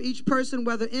thank you for each person,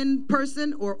 whether in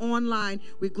person or online.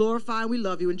 We glorify and we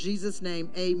love you. In Jesus' name,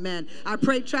 amen. I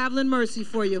pray traveling mercy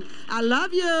for you. I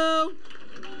love you.